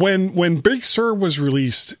 When Big Sur was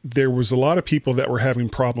released, there was a lot of people that were having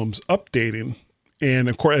problems updating. And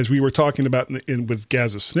of course, as we were talking about with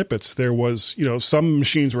Gaz's snippets, there was, some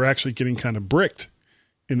machines were actually getting kind of bricked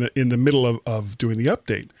in the middle of doing the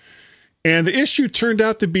update. And the issue turned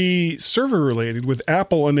out to be server related, with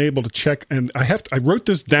Apple unable to check. And I wrote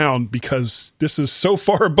this down because this is so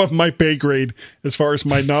far above my pay grade as far as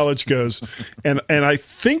my knowledge goes. And I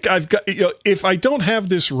think I've got, if I don't have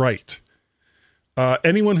this right,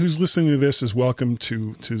 anyone who's listening to this is welcome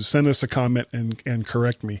to send us a comment and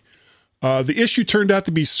correct me. The issue turned out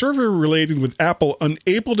to be server related, with Apple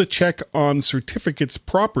unable to check on certificates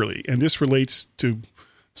properly. And this relates to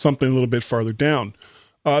something a little bit farther down.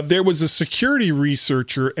 There was a security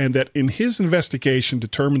researcher, and that in his investigation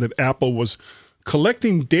determined that Apple was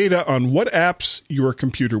collecting data on what apps your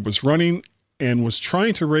computer was running and was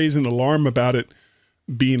trying to raise an alarm about it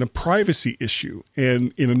being a privacy issue.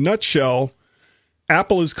 And in a nutshell,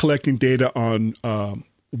 Apple is collecting data on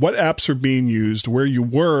what apps are being used, where you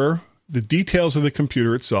were, the details of the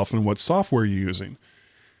computer itself, and what software you're using.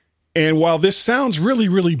 And while this sounds really,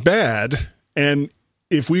 really bad, and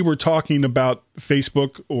if we were talking about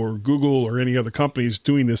Facebook or Google or any other companies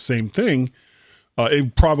doing this same thing,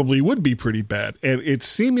 it probably would be pretty bad. And it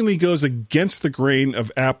seemingly goes against the grain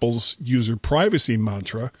of Apple's user privacy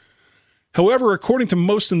mantra. However, according to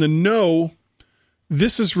most in the know,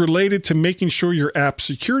 this is related to making sure your app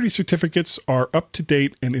security certificates are up to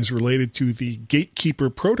date and is related to the Gatekeeper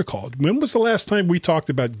protocol. When was the last time we talked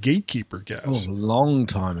about Gatekeeper, Gaz? Oh, long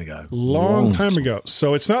time ago. Long time ago.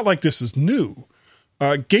 So it's not like this is new.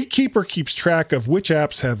 Gatekeeper keeps track of which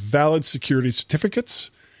apps have valid security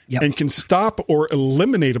certificates and can stop or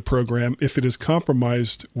eliminate a program if it is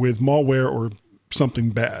compromised with malware or something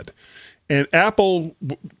bad. And Apple,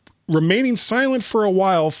 remaining silent for a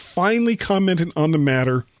while, finally commented on the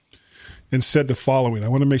matter and said the following. I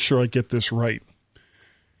want to make sure I get this right.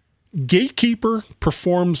 Gatekeeper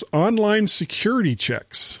performs online security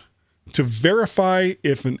checks to verify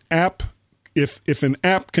if an app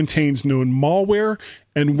contains known malware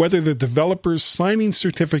and whether the developer's signing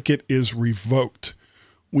certificate is revoked.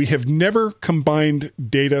 We have never combined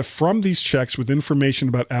data from these checks with information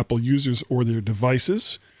about Apple users or their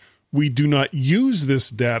devices. We do not use this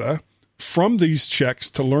data from these checks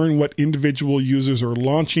to learn what individual users are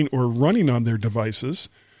launching or running on their devices.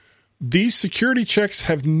 These security checks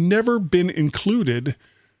have never been included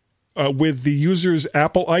with the user's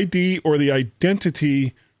Apple ID or the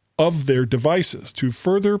identity of their devices. To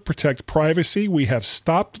further protect privacy, we have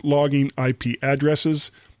stopped logging IP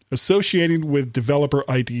addresses associated with developer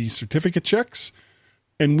ID certificate checks,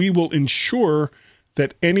 and we will ensure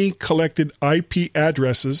that any collected IP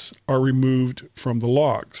addresses are removed from the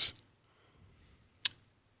logs.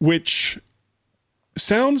 Which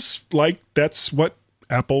sounds like that's what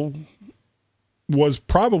Apple was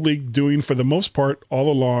probably doing for the most part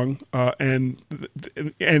all along. And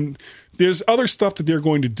there's other stuff that they're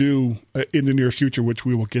going to do in the near future, which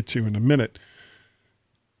we will get to in a minute.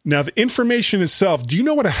 Now, the information itself, do you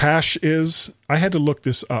know what a hash is? I had to look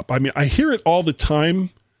this up. I mean, I hear it all the time,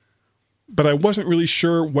 but I wasn't really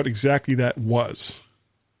sure what exactly that was.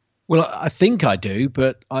 Well, I think I do,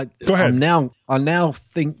 but Go ahead. I now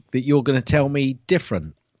think that you're going to tell me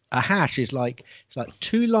different. A hash is like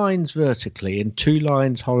 2 lines vertically and 2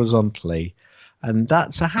 lines horizontally, and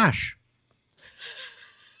that's a hash.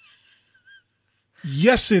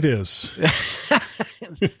 Yes, it is.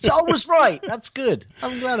 So I was right. That's good.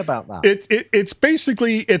 I'm glad about that. It's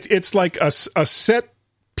basically it's like a set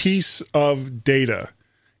piece of data,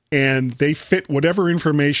 and they fit whatever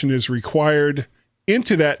information is required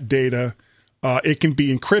into that data. It can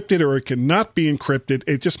be encrypted or it cannot be encrypted.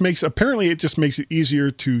 It just makes it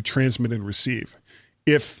easier to transmit and receive.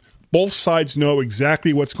 If both sides know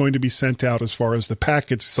exactly what's going to be sent out as far as the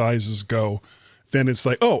packet sizes go, then it's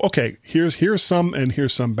like, oh, okay, here's some and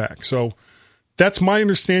here's some back. So that's my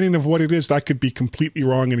understanding of what it is. I could be completely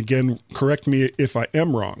wrong. And again, correct me if I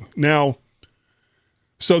am wrong. Now,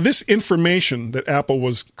 so this information that Apple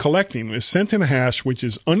was collecting is sent in a hash, which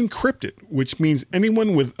is unencrypted, which means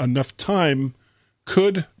anyone with enough time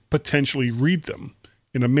could potentially read them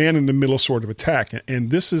in a man-in-the-middle sort of attack.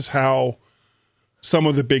 And this is how some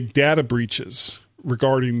of the big data breaches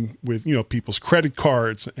regarding with, people's credit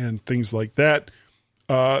cards and things like that,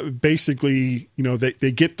 basically,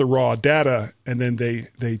 they get the raw data and then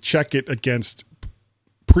they check it against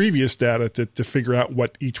previous data to figure out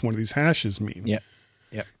what each one of these hashes mean. Yeah.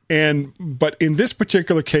 But in this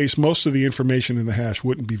particular case, most of the information in the hash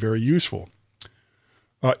wouldn't be very useful.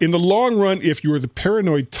 In the long run, if you're the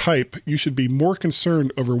paranoid type, you should be more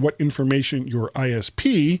concerned over what information your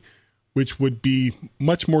ISP, which would be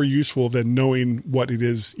much more useful than knowing what it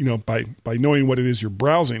is, by knowing what it is you're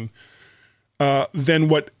browsing, than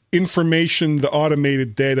what information the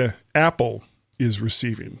automated data Apple is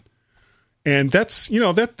receiving. And that's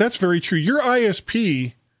very true. Your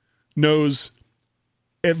ISP knows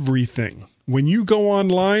everything. When you go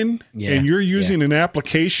online and you're using an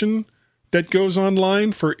application that goes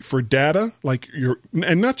online for data, like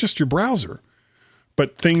and not just your browser,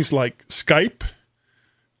 but things like Skype,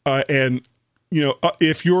 and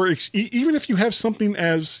if you're even if you have something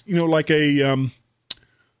as like a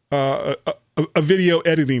video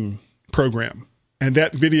editing program, and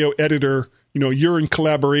that video editor, you're in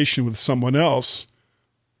collaboration with someone else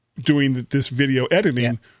doing this video editing.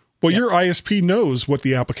 Yeah. Well, your ISP knows what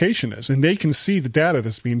the application is, and they can see the data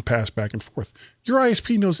that's being passed back and forth. Your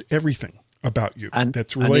ISP knows everything about you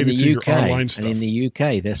that's related to your online stuff. And in the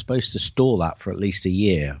UK, they're supposed to store that for at least a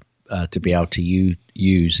year to be able to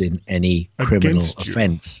use in any criminal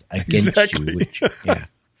offence against you. Which, yeah,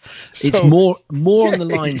 it's more on the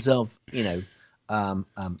lines of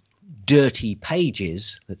dirty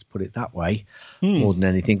pages. Let's put it that way, more than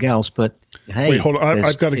anything else. But hey, wait, hold on.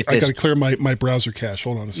 I've got to clear my browser cache.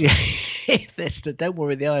 Hold on a second. Don't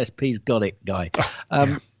worry, the ISP's got it, guy.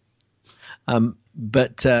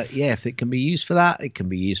 But if it can be used for that, it can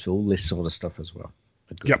be used for all this sort of stuff as well.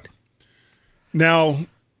 Agreed. Yep. Now,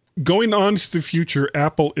 going on to the future,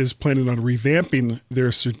 Apple is planning on revamping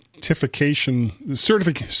their certification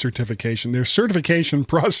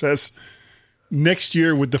process next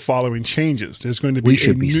year with the following changes. There's going to be we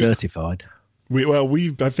should be certified.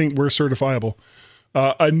 I think we're certifiable.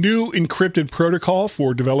 A new encrypted protocol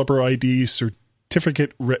for developer ID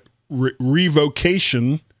certificate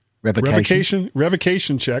revocation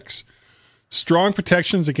checks, strong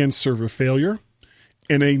protections against server failure,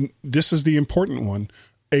 and this is the important one,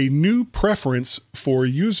 a new preference for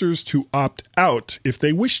users to opt out if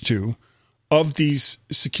they wish to of these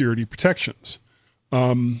security protections.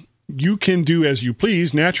 You can do as you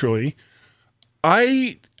please, naturally.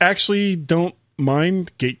 I actually don't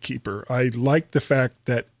mind Gatekeeper. I like the fact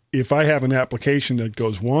that if I have an application that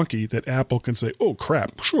goes wonky, that Apple can say, oh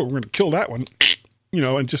crap, sure, we're going to kill that one,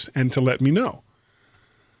 and to let me know.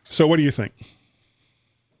 So what do you think?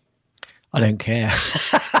 I don't care.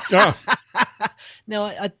 No,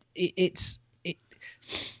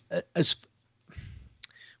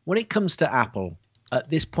 when it comes to Apple, at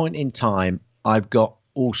this point in time, I've got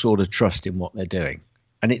all sort of trust in what they're doing.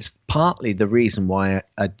 And it's partly the reason why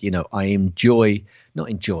it's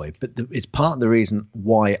part of the reason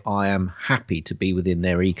why I am happy to be within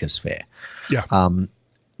their ecosphere. Yeah.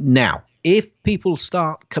 Now, if people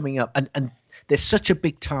start coming up, and there's such a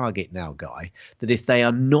big target now, Guy, that if they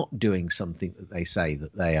are not doing something that they say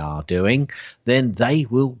that they are doing, then they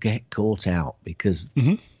will get caught out because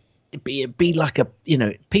it'd be like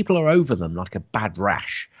people are over them like a bad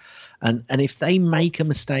rash. And if they make a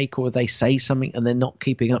mistake or they say something and they're not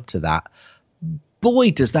keeping up to that, boy,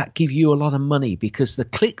 does that give you a lot of money, because the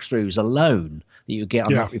click-throughs alone that you get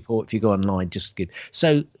on that report if you go online just good.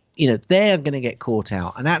 So, they're going to get caught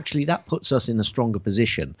out. And actually that puts us in a stronger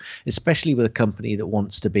position, especially with a company that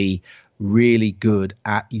wants to be really good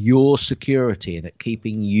at your security and at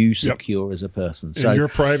keeping you secure as a person. So and your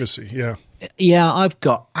privacy, yeah. Yeah, I've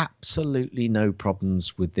got absolutely no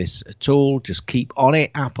problems with this at all. Just keep on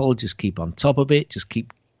it, Apple. Just keep on top of it. Just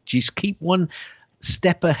keep one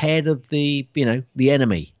step ahead of the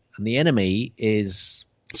enemy. And the enemy is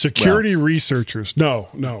security researchers. No,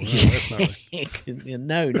 that's not right.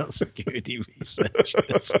 No, not security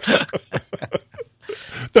researchers.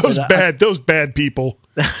 Those bad people.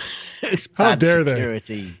 How dare they?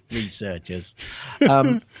 Security researchers. I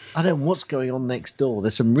don't know what's going on next door.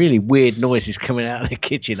 There's some really weird noises coming out of the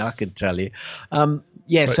kitchen, I can tell you. So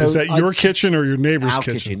is that your kitchen or your neighbor's our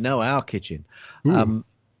kitchen? No, our kitchen.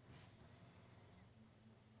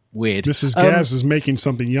 Weird. Mrs. Gaz is making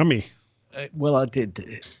something yummy. Well, I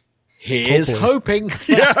did. Here's hoping.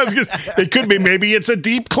 Yeah, it could be. Maybe it's a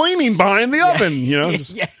deep cleaning behind the oven.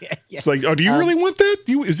 It's like, oh, do you really want that?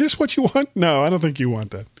 Is this what you want? No, I don't think you want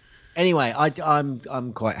that. Anyway,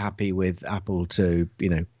 I'm quite happy with Apple to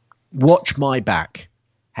watch my back.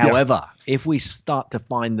 However, if we start to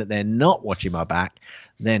find that they're not watching my back,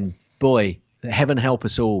 then boy, heaven help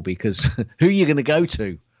us all, because who are you going to go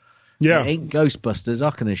to? Yeah, it ain't Ghostbusters,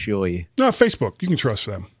 I can assure you. No, Facebook. You can trust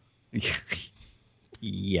them.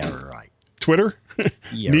 Yeah, right. Twitter,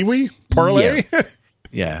 yeah. MeWe, Parlay.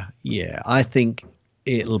 Yeah. I think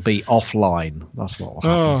it'll be offline. That's what will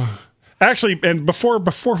happen. Actually, and before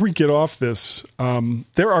we get off this,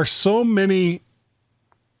 there are so many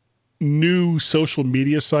new social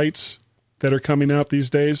media sites that are coming out these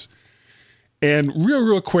days. And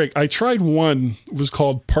real quick, I tried one. It was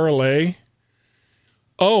called Parlay.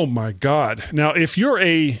 Oh my God! Now, if you're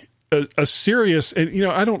a serious, and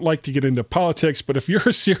I don't like to get into politics, but if you're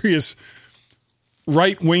a serious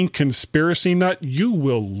right-wing conspiracy nut, you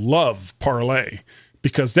will love Parlay,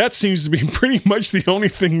 because that seems to be pretty much the only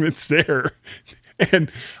thing that's there.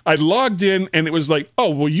 And I logged in and it was like,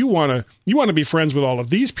 oh, well, you want to be friends with all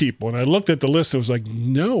of these people. And I looked at the list and I was like,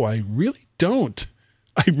 no, I really don't.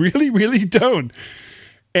 I really, really don't.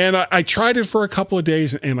 And I tried it for a couple of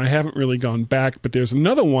days and I haven't really gone back. But there's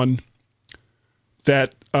another one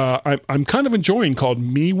that I'm kind of enjoying called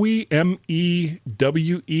MeWe,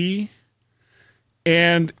 MEWE.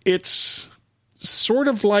 And it's sort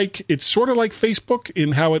of like Facebook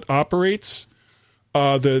in how it operates.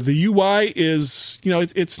 The UI is,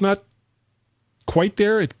 it's not quite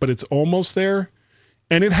there, but it's almost there.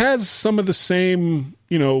 And it has some of the same,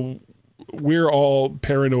 we're all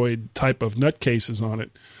paranoid type of nutcases on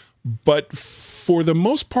it. But for the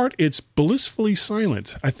most part, it's blissfully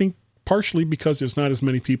silent. I think partially because there's not as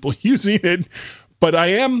many people using it. But I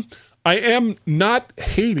am not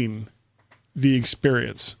hating the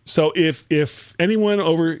experience. So if anyone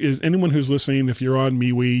who's listening, if you're on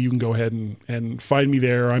MeWe, you can go ahead and find me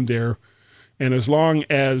there. I'm there. And as long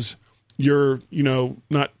as you're,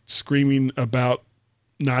 not screaming about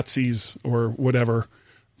Nazis or whatever,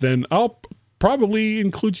 then I'll probably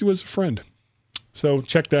include you as a friend. So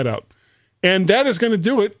check that out. And that is going to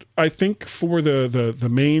do it, I think, for the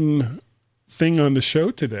main thing on the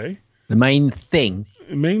show today. The main thing.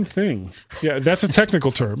 Main thing. Yeah, that's a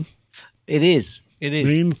technical term. It is.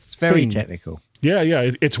 It's very technical.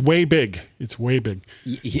 Yeah. It's way big. It's way big.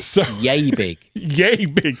 Yay big. Yay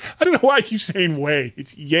big. I don't know why I keep saying way.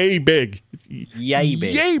 It's yay big. It's yay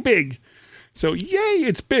big. Yay big. So yay,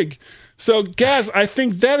 it's big. So Gaz, I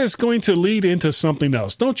think that is going to lead into something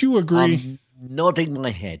else. Don't you agree? I'm nodding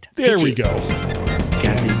my head. There we go.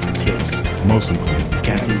 Gaz's tips. Mostly clean.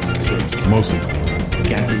 Gaz's tips. Mostly clean.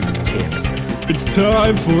 Gaz's tips. It's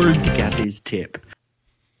time for Gaz's tip.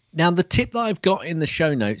 Now, the tip that I've got in the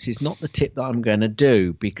show notes is not the tip that I'm going to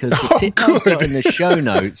do, because the tip that I've got in the show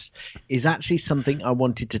notes is actually something I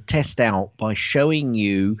wanted to test out by showing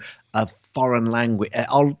you a foreign language.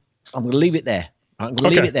 I'm going to leave it there. I'm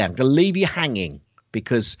going to leave it there. I'm going to leave you hanging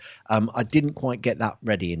because I didn't quite get that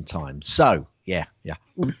ready in time. So, yeah.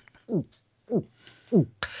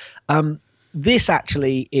 This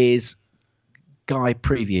actually is Guy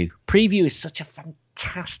Preview. Preview is such a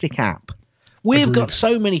fantastic app. We've got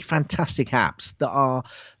so many fantastic apps that are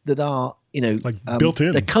built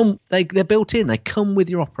in. They're built in. They come with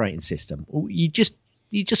your operating system. You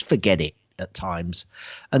just forget it at times,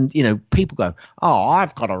 and people go, "Oh,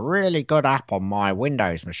 I've got a really good app on my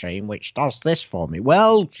Windows machine which does this for me."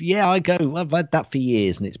 Well, yeah, I've had that for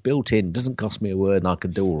years, and it's built in. It doesn't cost me a word, and I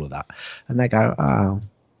can do all of that. And they go, "Oh,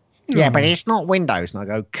 yeah, but it's not Windows." And I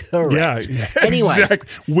go, "Correct." Yeah. Anyway,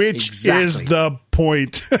 which is the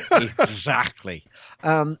point. Exactly.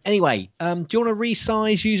 Anyway, do you want to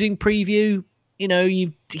resize using Preview?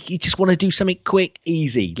 You just want to do something quick,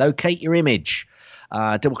 easy. Locate your image.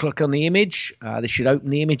 Double click on the image. This should open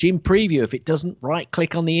the image in Preview. If it doesn't, right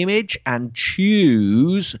click on the image and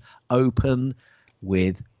choose Open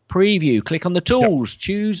with Preview. Click on the tools,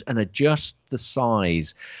 choose and adjust the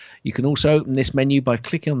size. You can also open this menu by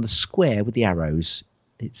clicking on the square with the arrows.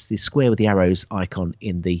 It's the square with the arrows icon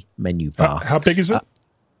in the menu bar. How big is it?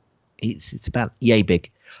 It's about yay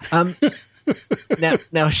big. Now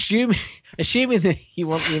assuming that you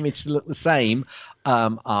want the image to look the same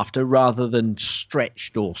after, rather than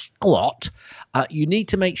stretched or squat, you need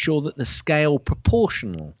to make sure that the scale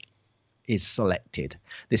proportional is selected.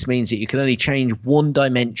 This means that you can only change one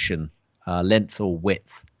dimension, length or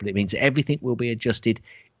width, but it means everything will be adjusted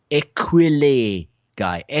equally,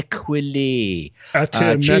 Guy. Equally.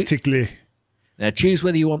 Automatically. Now choose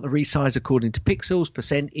whether you want the resize according to pixels,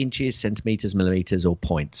 percent, inches, centimeters, millimeters, or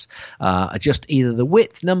points. Adjust either the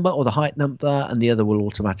width number or the height number, and the other will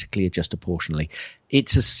automatically adjust proportionally.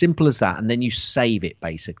 It's as simple as that, and then you save it.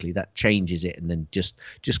 Basically, that changes it, and then just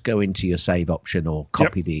go into your save option or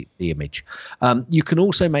copy the image. You can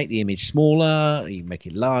also make the image smaller. You can make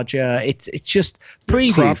it larger. It's just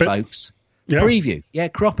Preview, folks. Yeah. Preview. Yeah,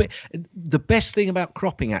 crop it. The best thing about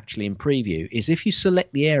cropping actually in Preview is if you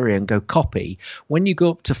select the area and go copy, when you go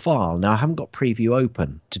up to file, now I haven't got Preview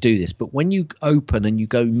open to do this, but when you open and you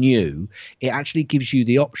go new, it actually gives you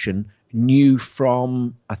the option new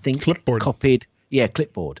from, I think, Clipboard. Copied. Yeah,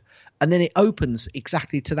 Clipboard. And then it opens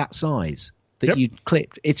exactly to that size that you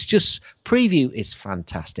clipped. It's just, Preview is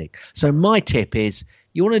fantastic. So my tip is,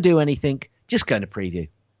 you want to do anything, just go to Preview.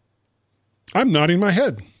 I'm nodding my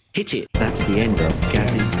head. Hit it. That's the end of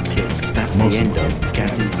Gaz's tips. That's the end of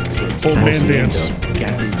Gaz's tips. Old man dance.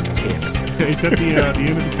 Gaz's tips. Is that the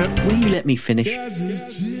end of the tip? Will you let me finish?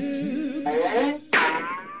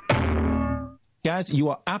 Gaz, you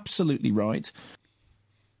are absolutely right.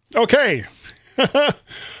 Okay.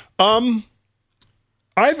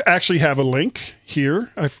 I actually have a link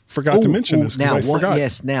here. I forgot to mention this because I forgot.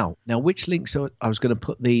 Yes, now which link? So I was going to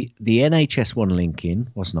put the NHS one link in,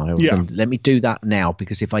 wasn't I? Let me do that now,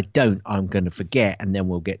 because if I don't, I'm going to forget, and then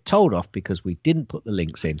we'll get told off because we didn't put the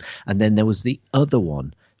links in. And then there was the other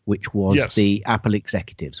one, which was the Apple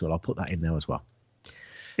executives. Well, I'll put that in there as well.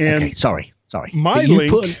 And okay, sorry. My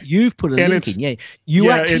link. You've put a link in. Yeah,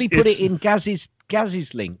 you actually put it in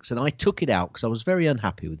Gaz's links, and I took it out because I was very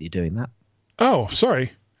unhappy with you doing that. Oh,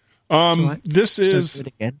 sorry. This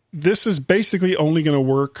is basically only going to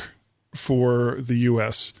work for the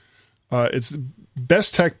US. It's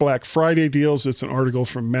Best Tech Black Friday deals. It's an article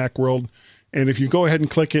from Macworld. And if you go ahead and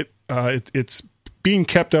click it, it's being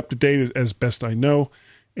kept up to date as best I know.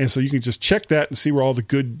 And so you can just check that and see where all the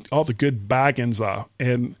good bargains are.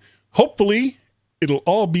 And hopefully it'll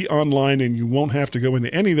all be online and you won't have to go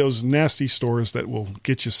into any of those nasty stores that will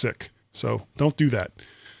get you sick. So don't do that.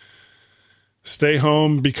 Stay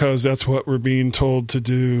home because that's what we're being told to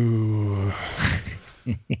do.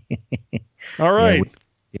 All right.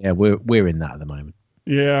 We're in that at the moment.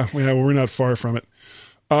 Yeah, we're not far from it.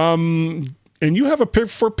 And you have a pick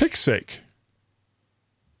for pick's sake.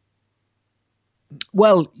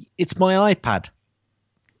 Well, it's my iPad.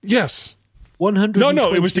 Yes. 100.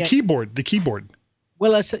 No, it was the keyboard. The keyboard.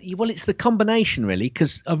 Well, it's the combination, really,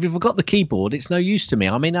 because if I've got the keyboard, it's no use to me.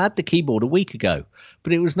 I mean, I had the keyboard a week ago,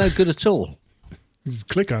 but it was no good at all. Just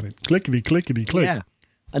click on it. Clickety, clickety, click. Yeah.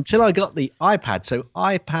 Until I got the iPad. So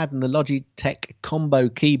iPad and the Logitech combo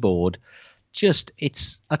keyboard,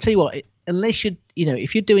 I'll tell you what, unless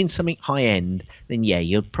if you're doing something high end, then yeah,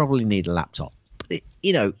 you'll probably need a laptop. But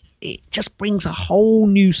it just brings a whole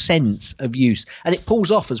new sense of use, and it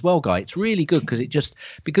pulls off as well, Guy. It's really good because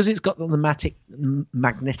it's got the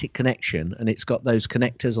magnetic connection, and it's got those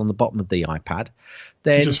connectors on the bottom of the iPad.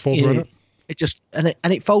 Then it just folds right up. It just and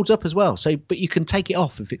it folds up as well. So, but you can take it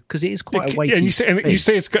off because it is quite a weighty. And you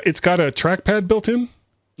say it's got a trackpad built in.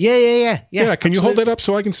 Yeah. Yeah. Can you hold that up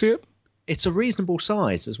so I can see it? It's a reasonable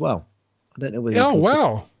size as well. I don't know whether. Oh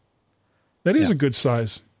wow, that is a good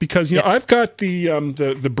size because I've got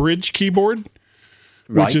the Bridge keyboard,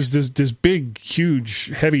 which is this big, huge,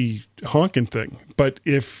 heavy honking thing. But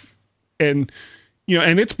and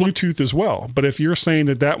it's Bluetooth as well. But if you're saying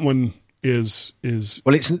that one is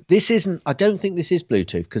well, this isn't. I don't think this is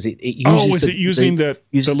Bluetooth because it uses. It using the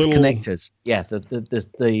little connectors? Yeah,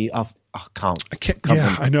 I can't.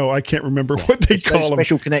 I know. I can't remember what they call them.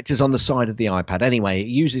 Special connectors on the side of the iPad. Anyway, it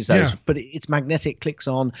uses those, but it's magnetic. Clicks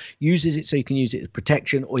on, uses it so you can use it as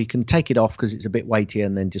protection, or you can take it off because it's a bit weightier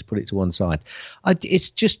and then just put it to one side.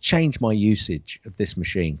 It's just changed my usage of this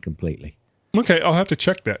machine completely. Okay, I'll have to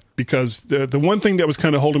check that because the one thing that was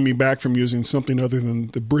kind of holding me back from using something other than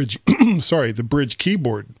the Bridge, the Bridge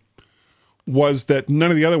keyboard, was that none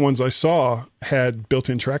of the other ones I saw had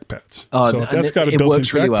built-in trackpads. So if that's got a built-in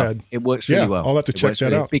trackpad, it works really well. I'll have to check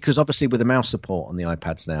that out because obviously with the mouse support on the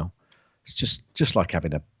iPads now, it's just like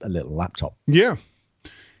having a little laptop. Yeah,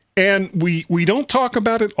 and we don't talk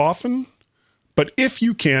about it often, but if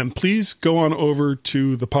you can, please go on over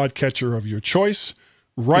to the podcatcher of your choice.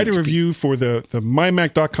 Write a review for the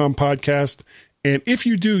mymac.com podcast. And if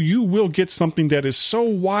you do, you will get something that is so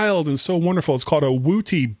wild and so wonderful. It's called a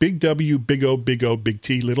WooT, big W, big O, big O, big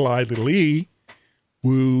T, little I, little E,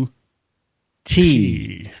 WooT.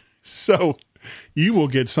 So you will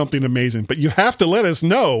get something amazing. But you have to let us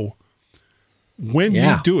know when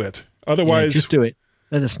you do it. Otherwise, just do it.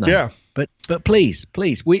 Let us know. Yeah. But please.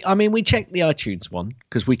 We check the iTunes one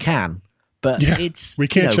because we can. But we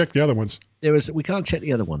can't check the other ones. We can't check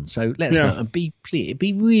the other ones. So let us know and be clear. It'd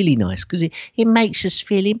be really nice because it makes us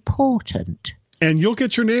feel important. And you'll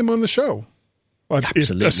get your name on the show.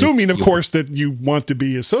 Absolutely. Assuming, of course, that you want to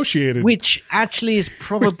be associated. Which actually is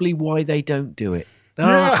probably why they don't do it.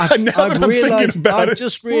 I've realized.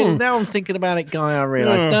 Now I'm thinking about it, Guy. I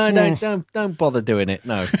realised. Don't bother doing it.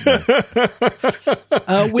 No.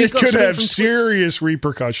 It could have serious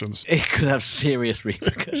repercussions. It could have serious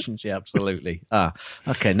repercussions. Yeah, absolutely.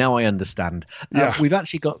 Okay. Now I understand. We've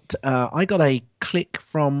actually got. I got a click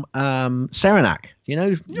from Saranac. You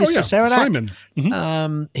know, Mr. Saranac. Simon.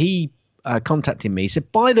 Mm-hmm. He contacted me. He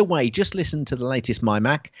said, by the way, just listen to the latest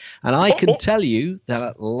MyMac, and I can tell you that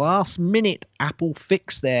at last minute, Apple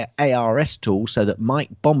fixed their ARS tool so that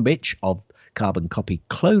Mike Bombich of Carbon Copy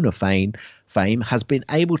Cloner fame has been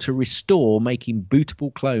able to restore making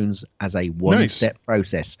bootable clones as a one-step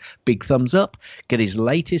process. Big thumbs up. Get his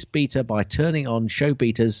latest beta by turning on show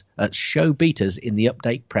betas in the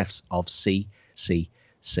update prefs of CCC.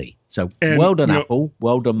 So well done, Apple.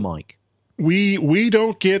 Well done, Mike. We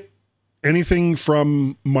don't get anything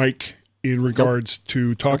from Mike in regards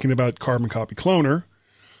to talking about Carbon Copy Cloner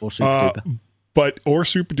or Super Duper. Or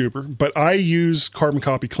Super Duper, but I use Carbon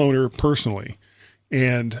Copy Cloner personally,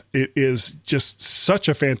 and it is just such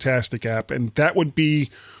a fantastic app. And that would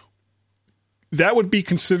be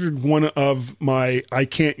considered one of my I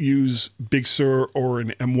can't use Big Sur or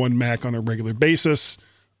an M1 Mac on a regular basis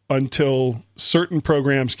until certain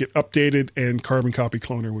programs get updated, and Carbon Copy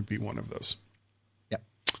Cloner would be one of those.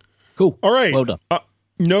 Cool. All right. Well done.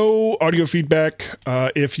 No audio feedback.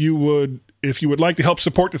 If you would if you would like to help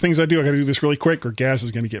support the things I do, I got to do this really quick or Gaz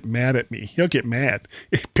is going to get mad at me. He'll get mad.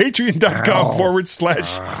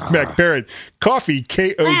 Patreon.com/Mac Parrot. Coffee,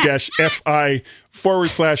 KO-FI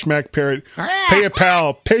 /Mac Parrot.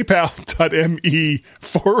 PayPal.me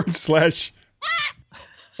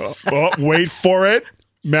 / wait for it.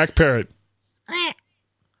 Mac Parrot.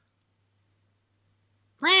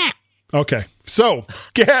 Okay. So,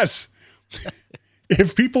 Gaz,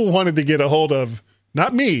 if people wanted to get a hold of,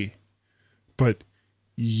 not me, but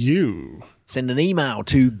you. Send an email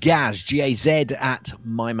to Gaz, G-A-Z, at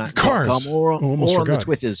mymac.com or on the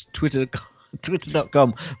Twitters,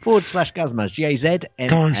 twitter.com /Gazmaz,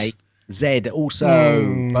 G-A-Z-M-A-Z.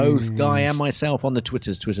 Also, both Guy and myself on the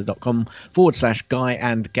Twitters, twitter.com /Guy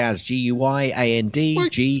and Gaz,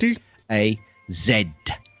 GUIANDGAZ.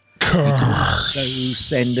 You can also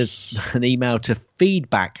send an email to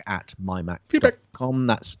feedback at mymac.com.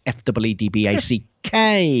 That's FEEDBACK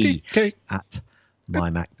at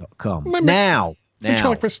mymac.com. Now.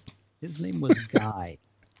 His name was Guy.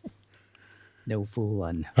 No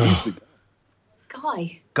fooling. Guy.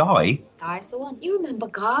 Guy? Guy's the one. You remember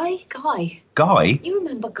Guy? Guy. Guy? You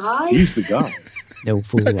remember Guy? He's the guy. No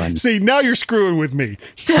fooling. See, now you're screwing with me.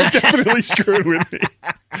 You're definitely screwing with me.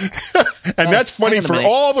 And that's funny for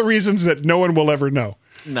all the reasons that no one will ever know.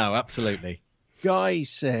 No, absolutely. Guy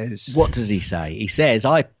says... What does he say? He says,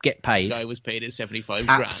 I get paid. Guy was paid at 75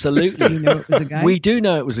 grand. Absolutely. Do you know it was a guy? We do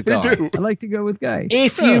know it was a guy. We do. I like to go with Guy.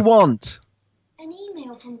 If you want, An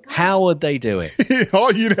email from Guy. how would they do it?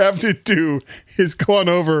 All you'd have to do is go on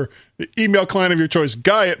over the email client of your choice,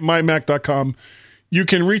 guy@mymac.com. You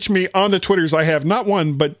can reach me on the Twitters. I have not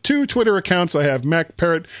one, but 2 Twitter accounts. I have Mac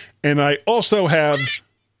Parrot, and I also have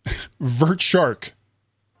Vert Shark.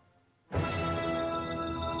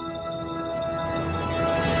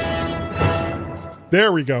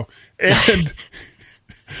 There we go. And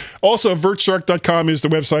also, vertshark.com is the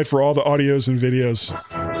website for all the audios and videos.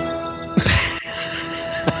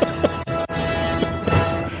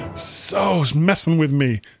 So it's messing with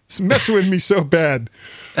me. It's messing with me so bad.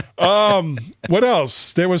 What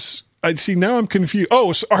else? There was, I see, now I'm confused.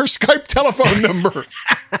 Oh, it's our Skype telephone number.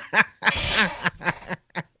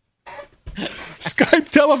 Skype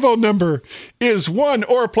telephone number is 1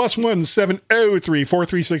 or +1 703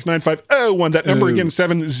 436 9501. That number again,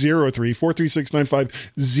 703 436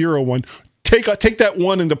 9501. Take that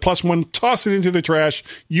 1 and the +1, toss it into the trash,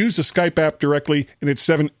 use the Skype app directly, and it's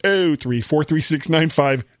 703 436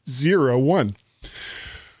 9501.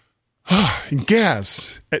 And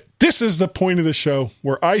Gaz, this is the point of the show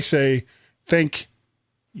where I say thank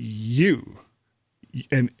you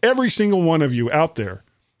and every single one of you out there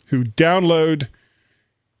who download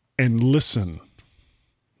and listen.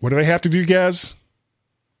 What do they have to do, Gaz?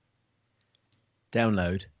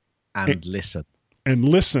 Download and listen. And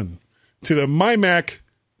listen to the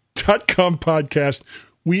mymac.com podcast.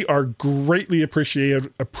 We are greatly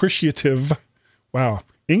appreciative. Wow,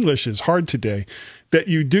 English is hard today. That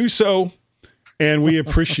you do so, and we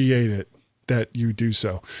appreciate it that you do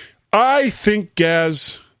so. I think,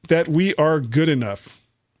 Gaz, that we are good enough.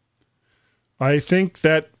 I think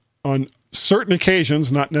that on certain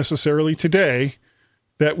occasions, not necessarily today,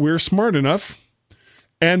 that we're smart enough.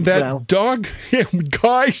 And that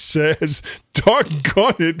Guy says,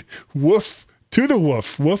 doggone it, woof to the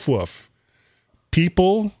woof, woof, woof.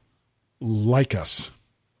 People like us.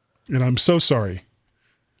 And I'm so sorry.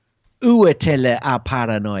 Uetele a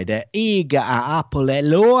paranoide, iga a apole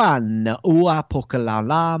loan,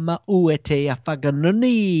 uapocalalama, uete a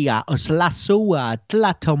faganonia, oslasua,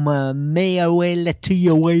 tlatoma, meawele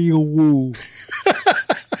tiaweo.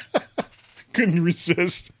 Couldn't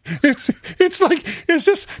resist. It's like, this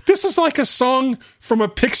is like a song from a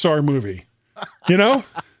Pixar movie, you know?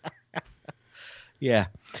 Yeah.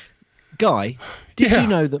 Guy, did you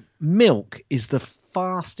know that milk is the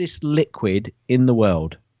fastest liquid in the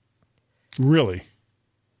world? Really?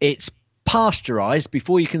 It's pasteurized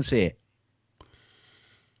before you can see it.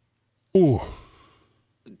 Ooh.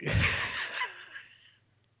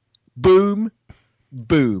 Boom,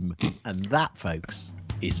 boom. And that, folks,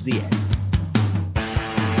 is the end.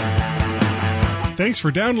 Thanks for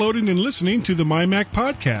downloading and listening to the MyMac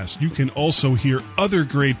Podcast. You can also hear other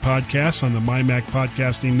great podcasts on the MyMac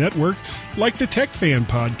Podcasting Network, like the Tech Fan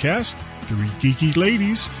Podcast, 3 Geeky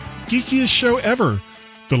Ladies, Geekiest Show Ever,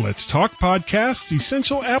 the Let's Talk Podcast,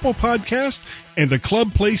 Essential Apple Podcast, and the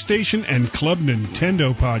Club PlayStation and Club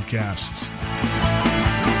Nintendo Podcasts.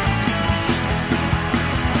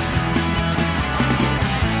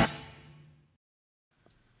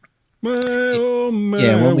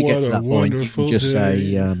 When we get to that point, you can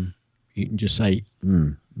just say,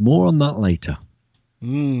 more on that later.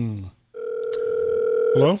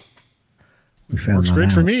 Hello? We found Works that great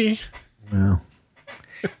out. for me. Well,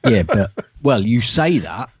 yeah, but you say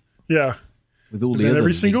that Yeah. with all And the then other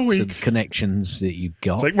every single links week. and connections that you've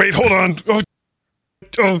got. It's like, wait, hold on. Oh,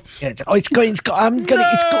 Yeah, it's got. I'm gonna.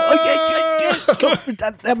 It's got. Oh, yeah, it's got.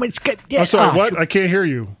 It's got. Yeah. I'm sorry, what? I can't hear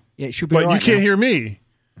you. Yeah, it should be. But right you can't now. hear me.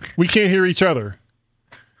 We can't hear each other.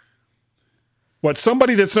 What?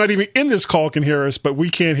 Somebody that's not even in this call can hear us, but we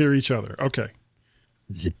can't hear each other. Okay.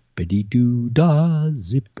 Zippity doo dah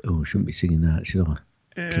zip. Oh, I shouldn't be singing that, should I?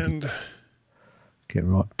 And Get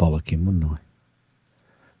right bollocking, wouldn't I?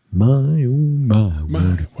 My oh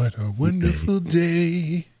my, what a wonderful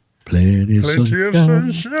day. plenty of Plenty of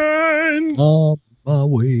sunshine. On my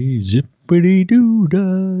way, zippity doo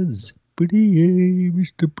dah, zippity hey,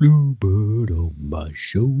 Mr. Bluebird on my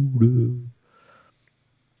shoulder.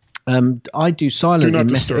 I do silent. Do not in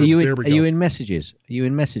disturb. Are you There we are you go. in messages? Are you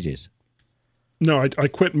in messages? No, I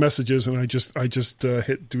quit messages and I just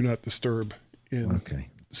hit do not disturb in Okay.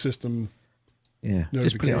 system Yeah.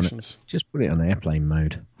 Just put it on. notifications. Just put it on airplane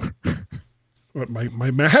mode. What, my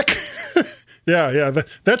Mac? yeah.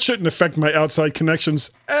 That shouldn't affect my outside connections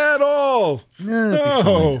at all.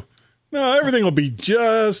 No, everything will be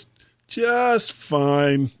just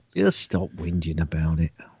fine. Just stop whinging about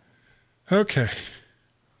it. Okay.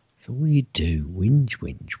 That's all you do. Whinge.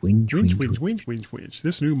 Whinge.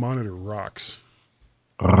 This new monitor rocks.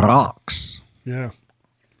 Rocks. Yeah.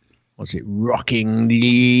 What's it? Rocking.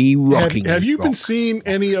 Have you been seeing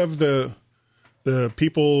any of the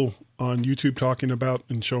people on YouTube talking about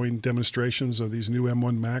and showing demonstrations of these new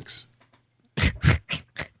M1 Macs?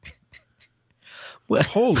 Well,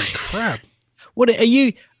 holy crap! What are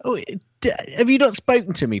you? Have you not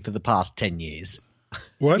spoken to me for the past 10 years?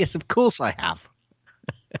 What? Yes, of course I have.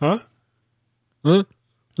 Huh? Huh?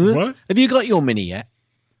 What? Have you got your Mini yet?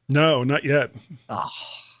 No, not yet. Oh.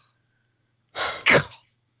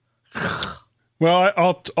 Well,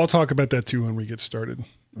 I'll talk about that too when we get started.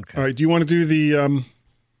 Okay. All right. Do you want to do the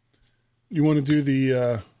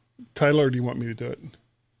title, or do you want me to do it?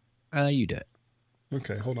 You do it.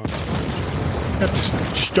 Okay, hold on. I have to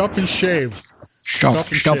stop and shave.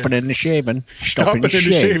 Stopping in the shaving. Stopping in the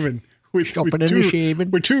shaving. Stopping in the shaving.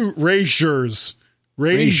 With two razors.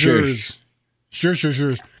 Razors.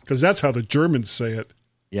 Because that's how the Germans say it.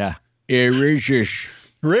 Yeah. Razors.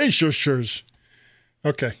 Razors.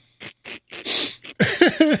 Okay.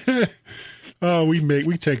 Oh,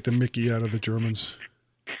 we take the Mickey out of the Germans.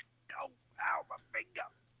 Ow, my finger.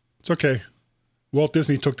 It's okay. Walt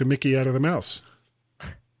Disney took the Mickey out of the mouse.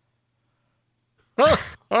 All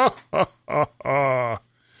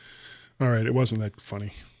right, it wasn't that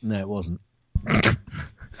funny. No, it wasn't.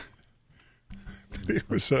 It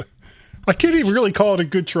was. I can't even really call it a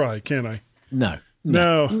good try, can I? No.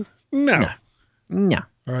 No. All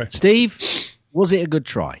right, Steve, was it a good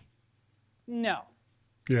try? No.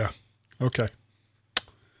 Yeah. Okay.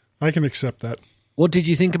 I can accept that. What did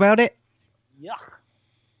you think about it? Yuck.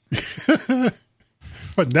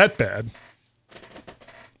 Wasn't that bad?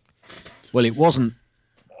 Well, it wasn't.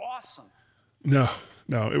 Awesome. No,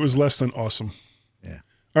 it was less than awesome. Yeah.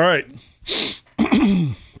 All right.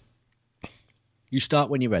 You start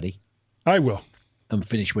when you're ready I will. and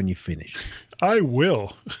finish when you finish. I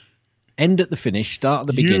will. End at the finish, start at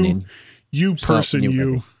the beginning. You Start when person, you're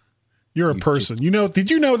ready. you're a person.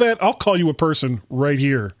 Did you know that? I'll call you a person right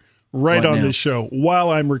here, right on now. this show while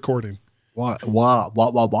I'm recording. What? Whoa,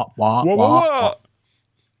 whoa, whoa.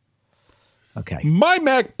 Okay. My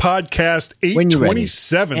Mac Podcast When you're ready.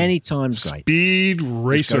 827. Anytime's great. Speed Let's go for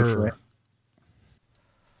Racer. it.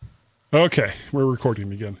 Okay, we're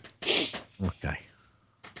recording again. Okay.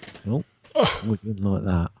 Oh, we didn't like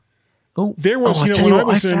that. Oh, There was, I when tell you I what,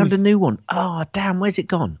 was I found in. a new one. Oh, damn, where's it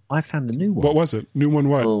gone? I found a new one. What was it? New one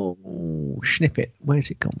what? Oh, snippet. Where's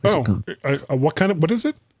it gone? Where's it gone? What is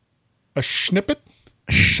it? A snippet?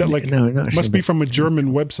 Is that like, No, not a must be snippet. from a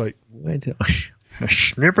German website. Where did I? A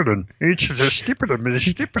snippet. It's a snippet.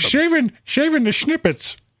 Shaving the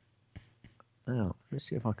snippets. Oh, let's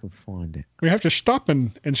see if I can find it. We have to stop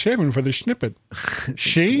and shave him for the snippet.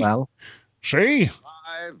 She? Well, She?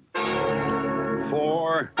 5,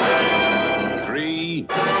 4, 3,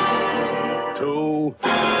 2,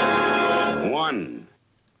 1.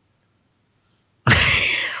 I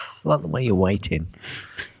like the way you're waiting.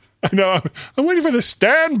 I know. I'm waiting for the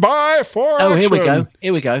standby for Oh, here we action. go.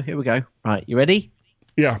 Here we go. Right, you ready?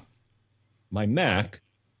 Yeah. My Mac.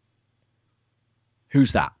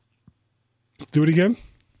 Who's that? Do it again.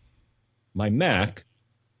 My Mac.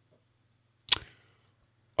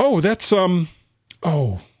 Oh, that's Oh.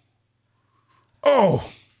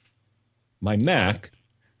 My Mac.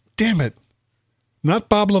 Damn it. Not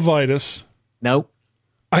Bob Levitas. No.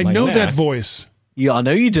 I My know Mac. that voice. Yeah, I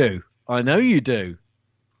know you do. I know you do.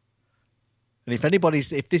 And if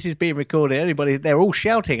this is being recorded, they're all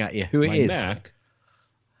shouting at you who it is. Mac.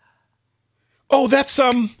 Oh, that's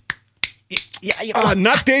not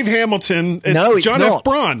Dave Hamilton. It's John not. F.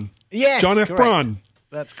 Braun. Yes, John F. correct. Braun.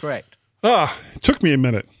 That's correct. It took me a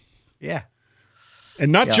minute. Yeah.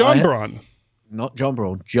 And not John Braun. Not John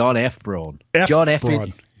Braun. John F. Braun. F. John F.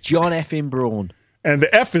 Braun. John F. in Braun. And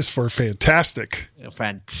the F is for fantastic.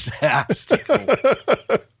 Fantastic.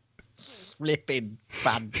 Flipping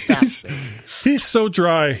fantastic. He's so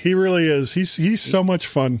dry. He really is. He's so much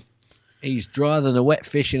fun. He's drier than a wet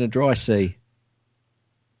fish in a dry sea.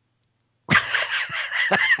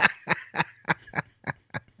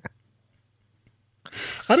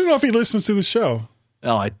 I don't know if he listens to the show.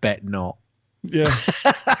 Oh, I bet not. Yeah.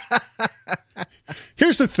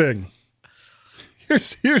 Here's the thing.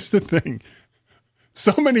 Here's the thing.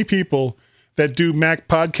 So many people that do Mac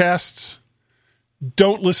podcasts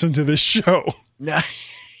don't listen to this show. No.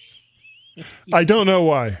 I don't know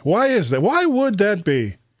why. Why is that? Why would that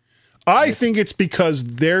be? I think it's because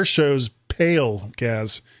their shows pale,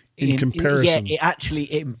 Gaz, in comparison. Yeah,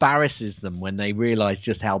 it embarrasses them when they realize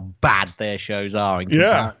just how bad their shows are.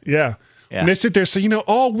 Yeah. And they sit there and say,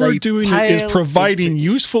 all we're doing is providing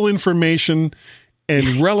useful information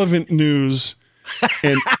and relevant news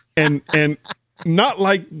and not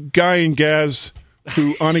like Guy and Gaz,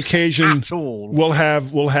 who on occasion will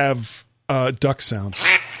have duck sounds.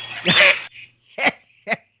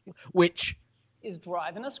 Which is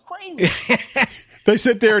driving us crazy. They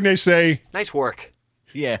sit there and they say, "Nice work."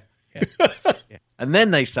 Yeah. And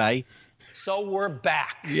then they say, "So we're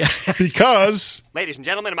back." Yeah. Because, ladies and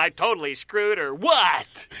gentlemen, am I totally screwed or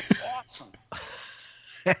what? Awesome.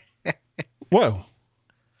 Whoa.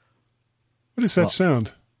 What is that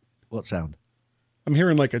sound? What sound? I'm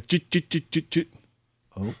hearing like a jit.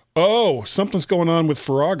 Oh. Oh, something's going on with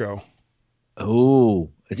Farrago.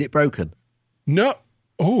 Oh, is it broken? No.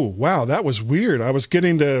 Oh, wow, that was weird. I was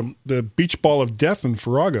getting the beach ball of death in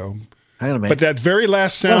Farrago. Hang on a minute. But that very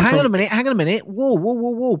last sound. Well, hang on a minute.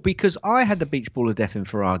 Whoa. Because I had the beach ball of death in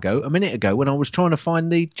Farrago a minute ago when I was trying to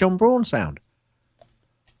find the John Braun sound.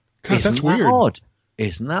 God, that's weird.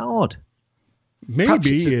 Isn't that odd?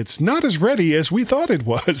 Maybe it's not as ready as we thought it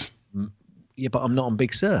was. Yeah, but I'm not on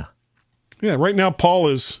Big Sur. Yeah, right now Paul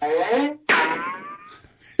is.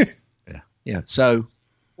 Yeah. So.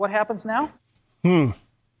 What happens now?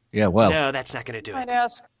 Yeah. Well. No, that's not going to do I'd it.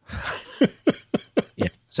 ask. Yeah.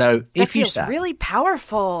 So That if you feels sat, really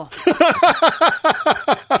powerful.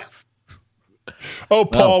 Oh,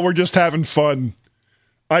 Paul, we're just having fun.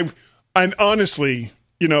 I'm honestly,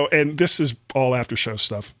 and this is all after show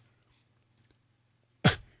stuff.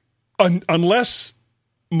 Unless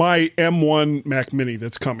my M1 Mac Mini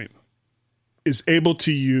that's coming is able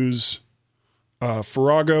to use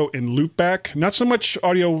Farrago and Loopback, not so much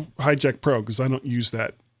Audio Hijack Pro because I don't use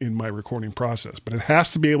that in my recording process, but it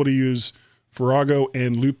has to be able to use Farrago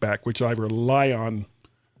and Loopback, which I rely on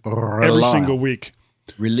every single week.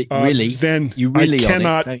 Really? Then you really I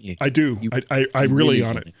cannot. on it, don't you? I do. I really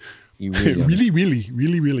on it. You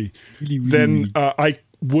really Then I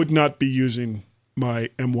would not be using my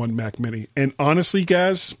M1 Mac Mini. And honestly,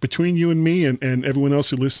 guys, between you and me and everyone else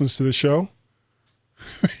who listens to the show,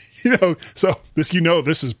 so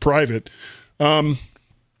this is private.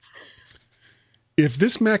 If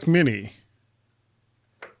this Mac Mini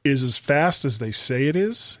is as fast as they say it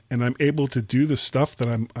is, and I'm able to do the stuff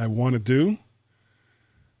that I want to do,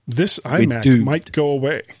 this iMac might go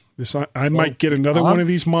away. I might get another one of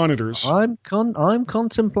these monitors. I'm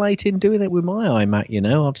contemplating doing it with my iMac.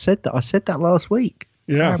 I said that last week.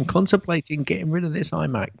 Yeah, I'm contemplating getting rid of this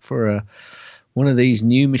iMac for one of these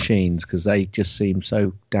new machines because they just seem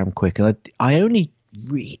so damn quick. And I only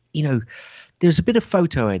there's a bit of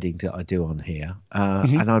photo editing that I do on here,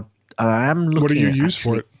 and I am looking. What do you at use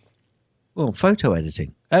for it? Well, photo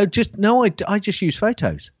editing. I just use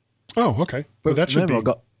photos. Oh, okay. But that should be.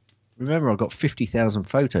 Remember, I've got 50,000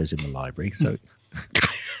 photos in the library. So,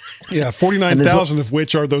 yeah, 49,000 of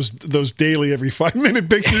which are those daily every 5-minute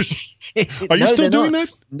pictures. Are you still doing that?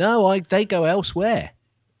 No, they go elsewhere.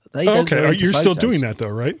 Okay, you're still doing that though,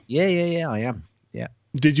 right? Yeah, I am. Yeah.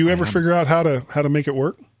 Did you ever figure out how to make it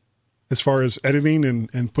work, as far as editing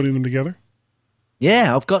and putting them together?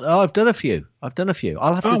 Yeah, I've done a few. I'll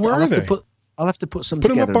have to. Where are they? I'll have to put some. Put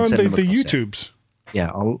them together up on and the send them across, YouTubes. Yeah,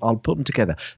 I'll put them together.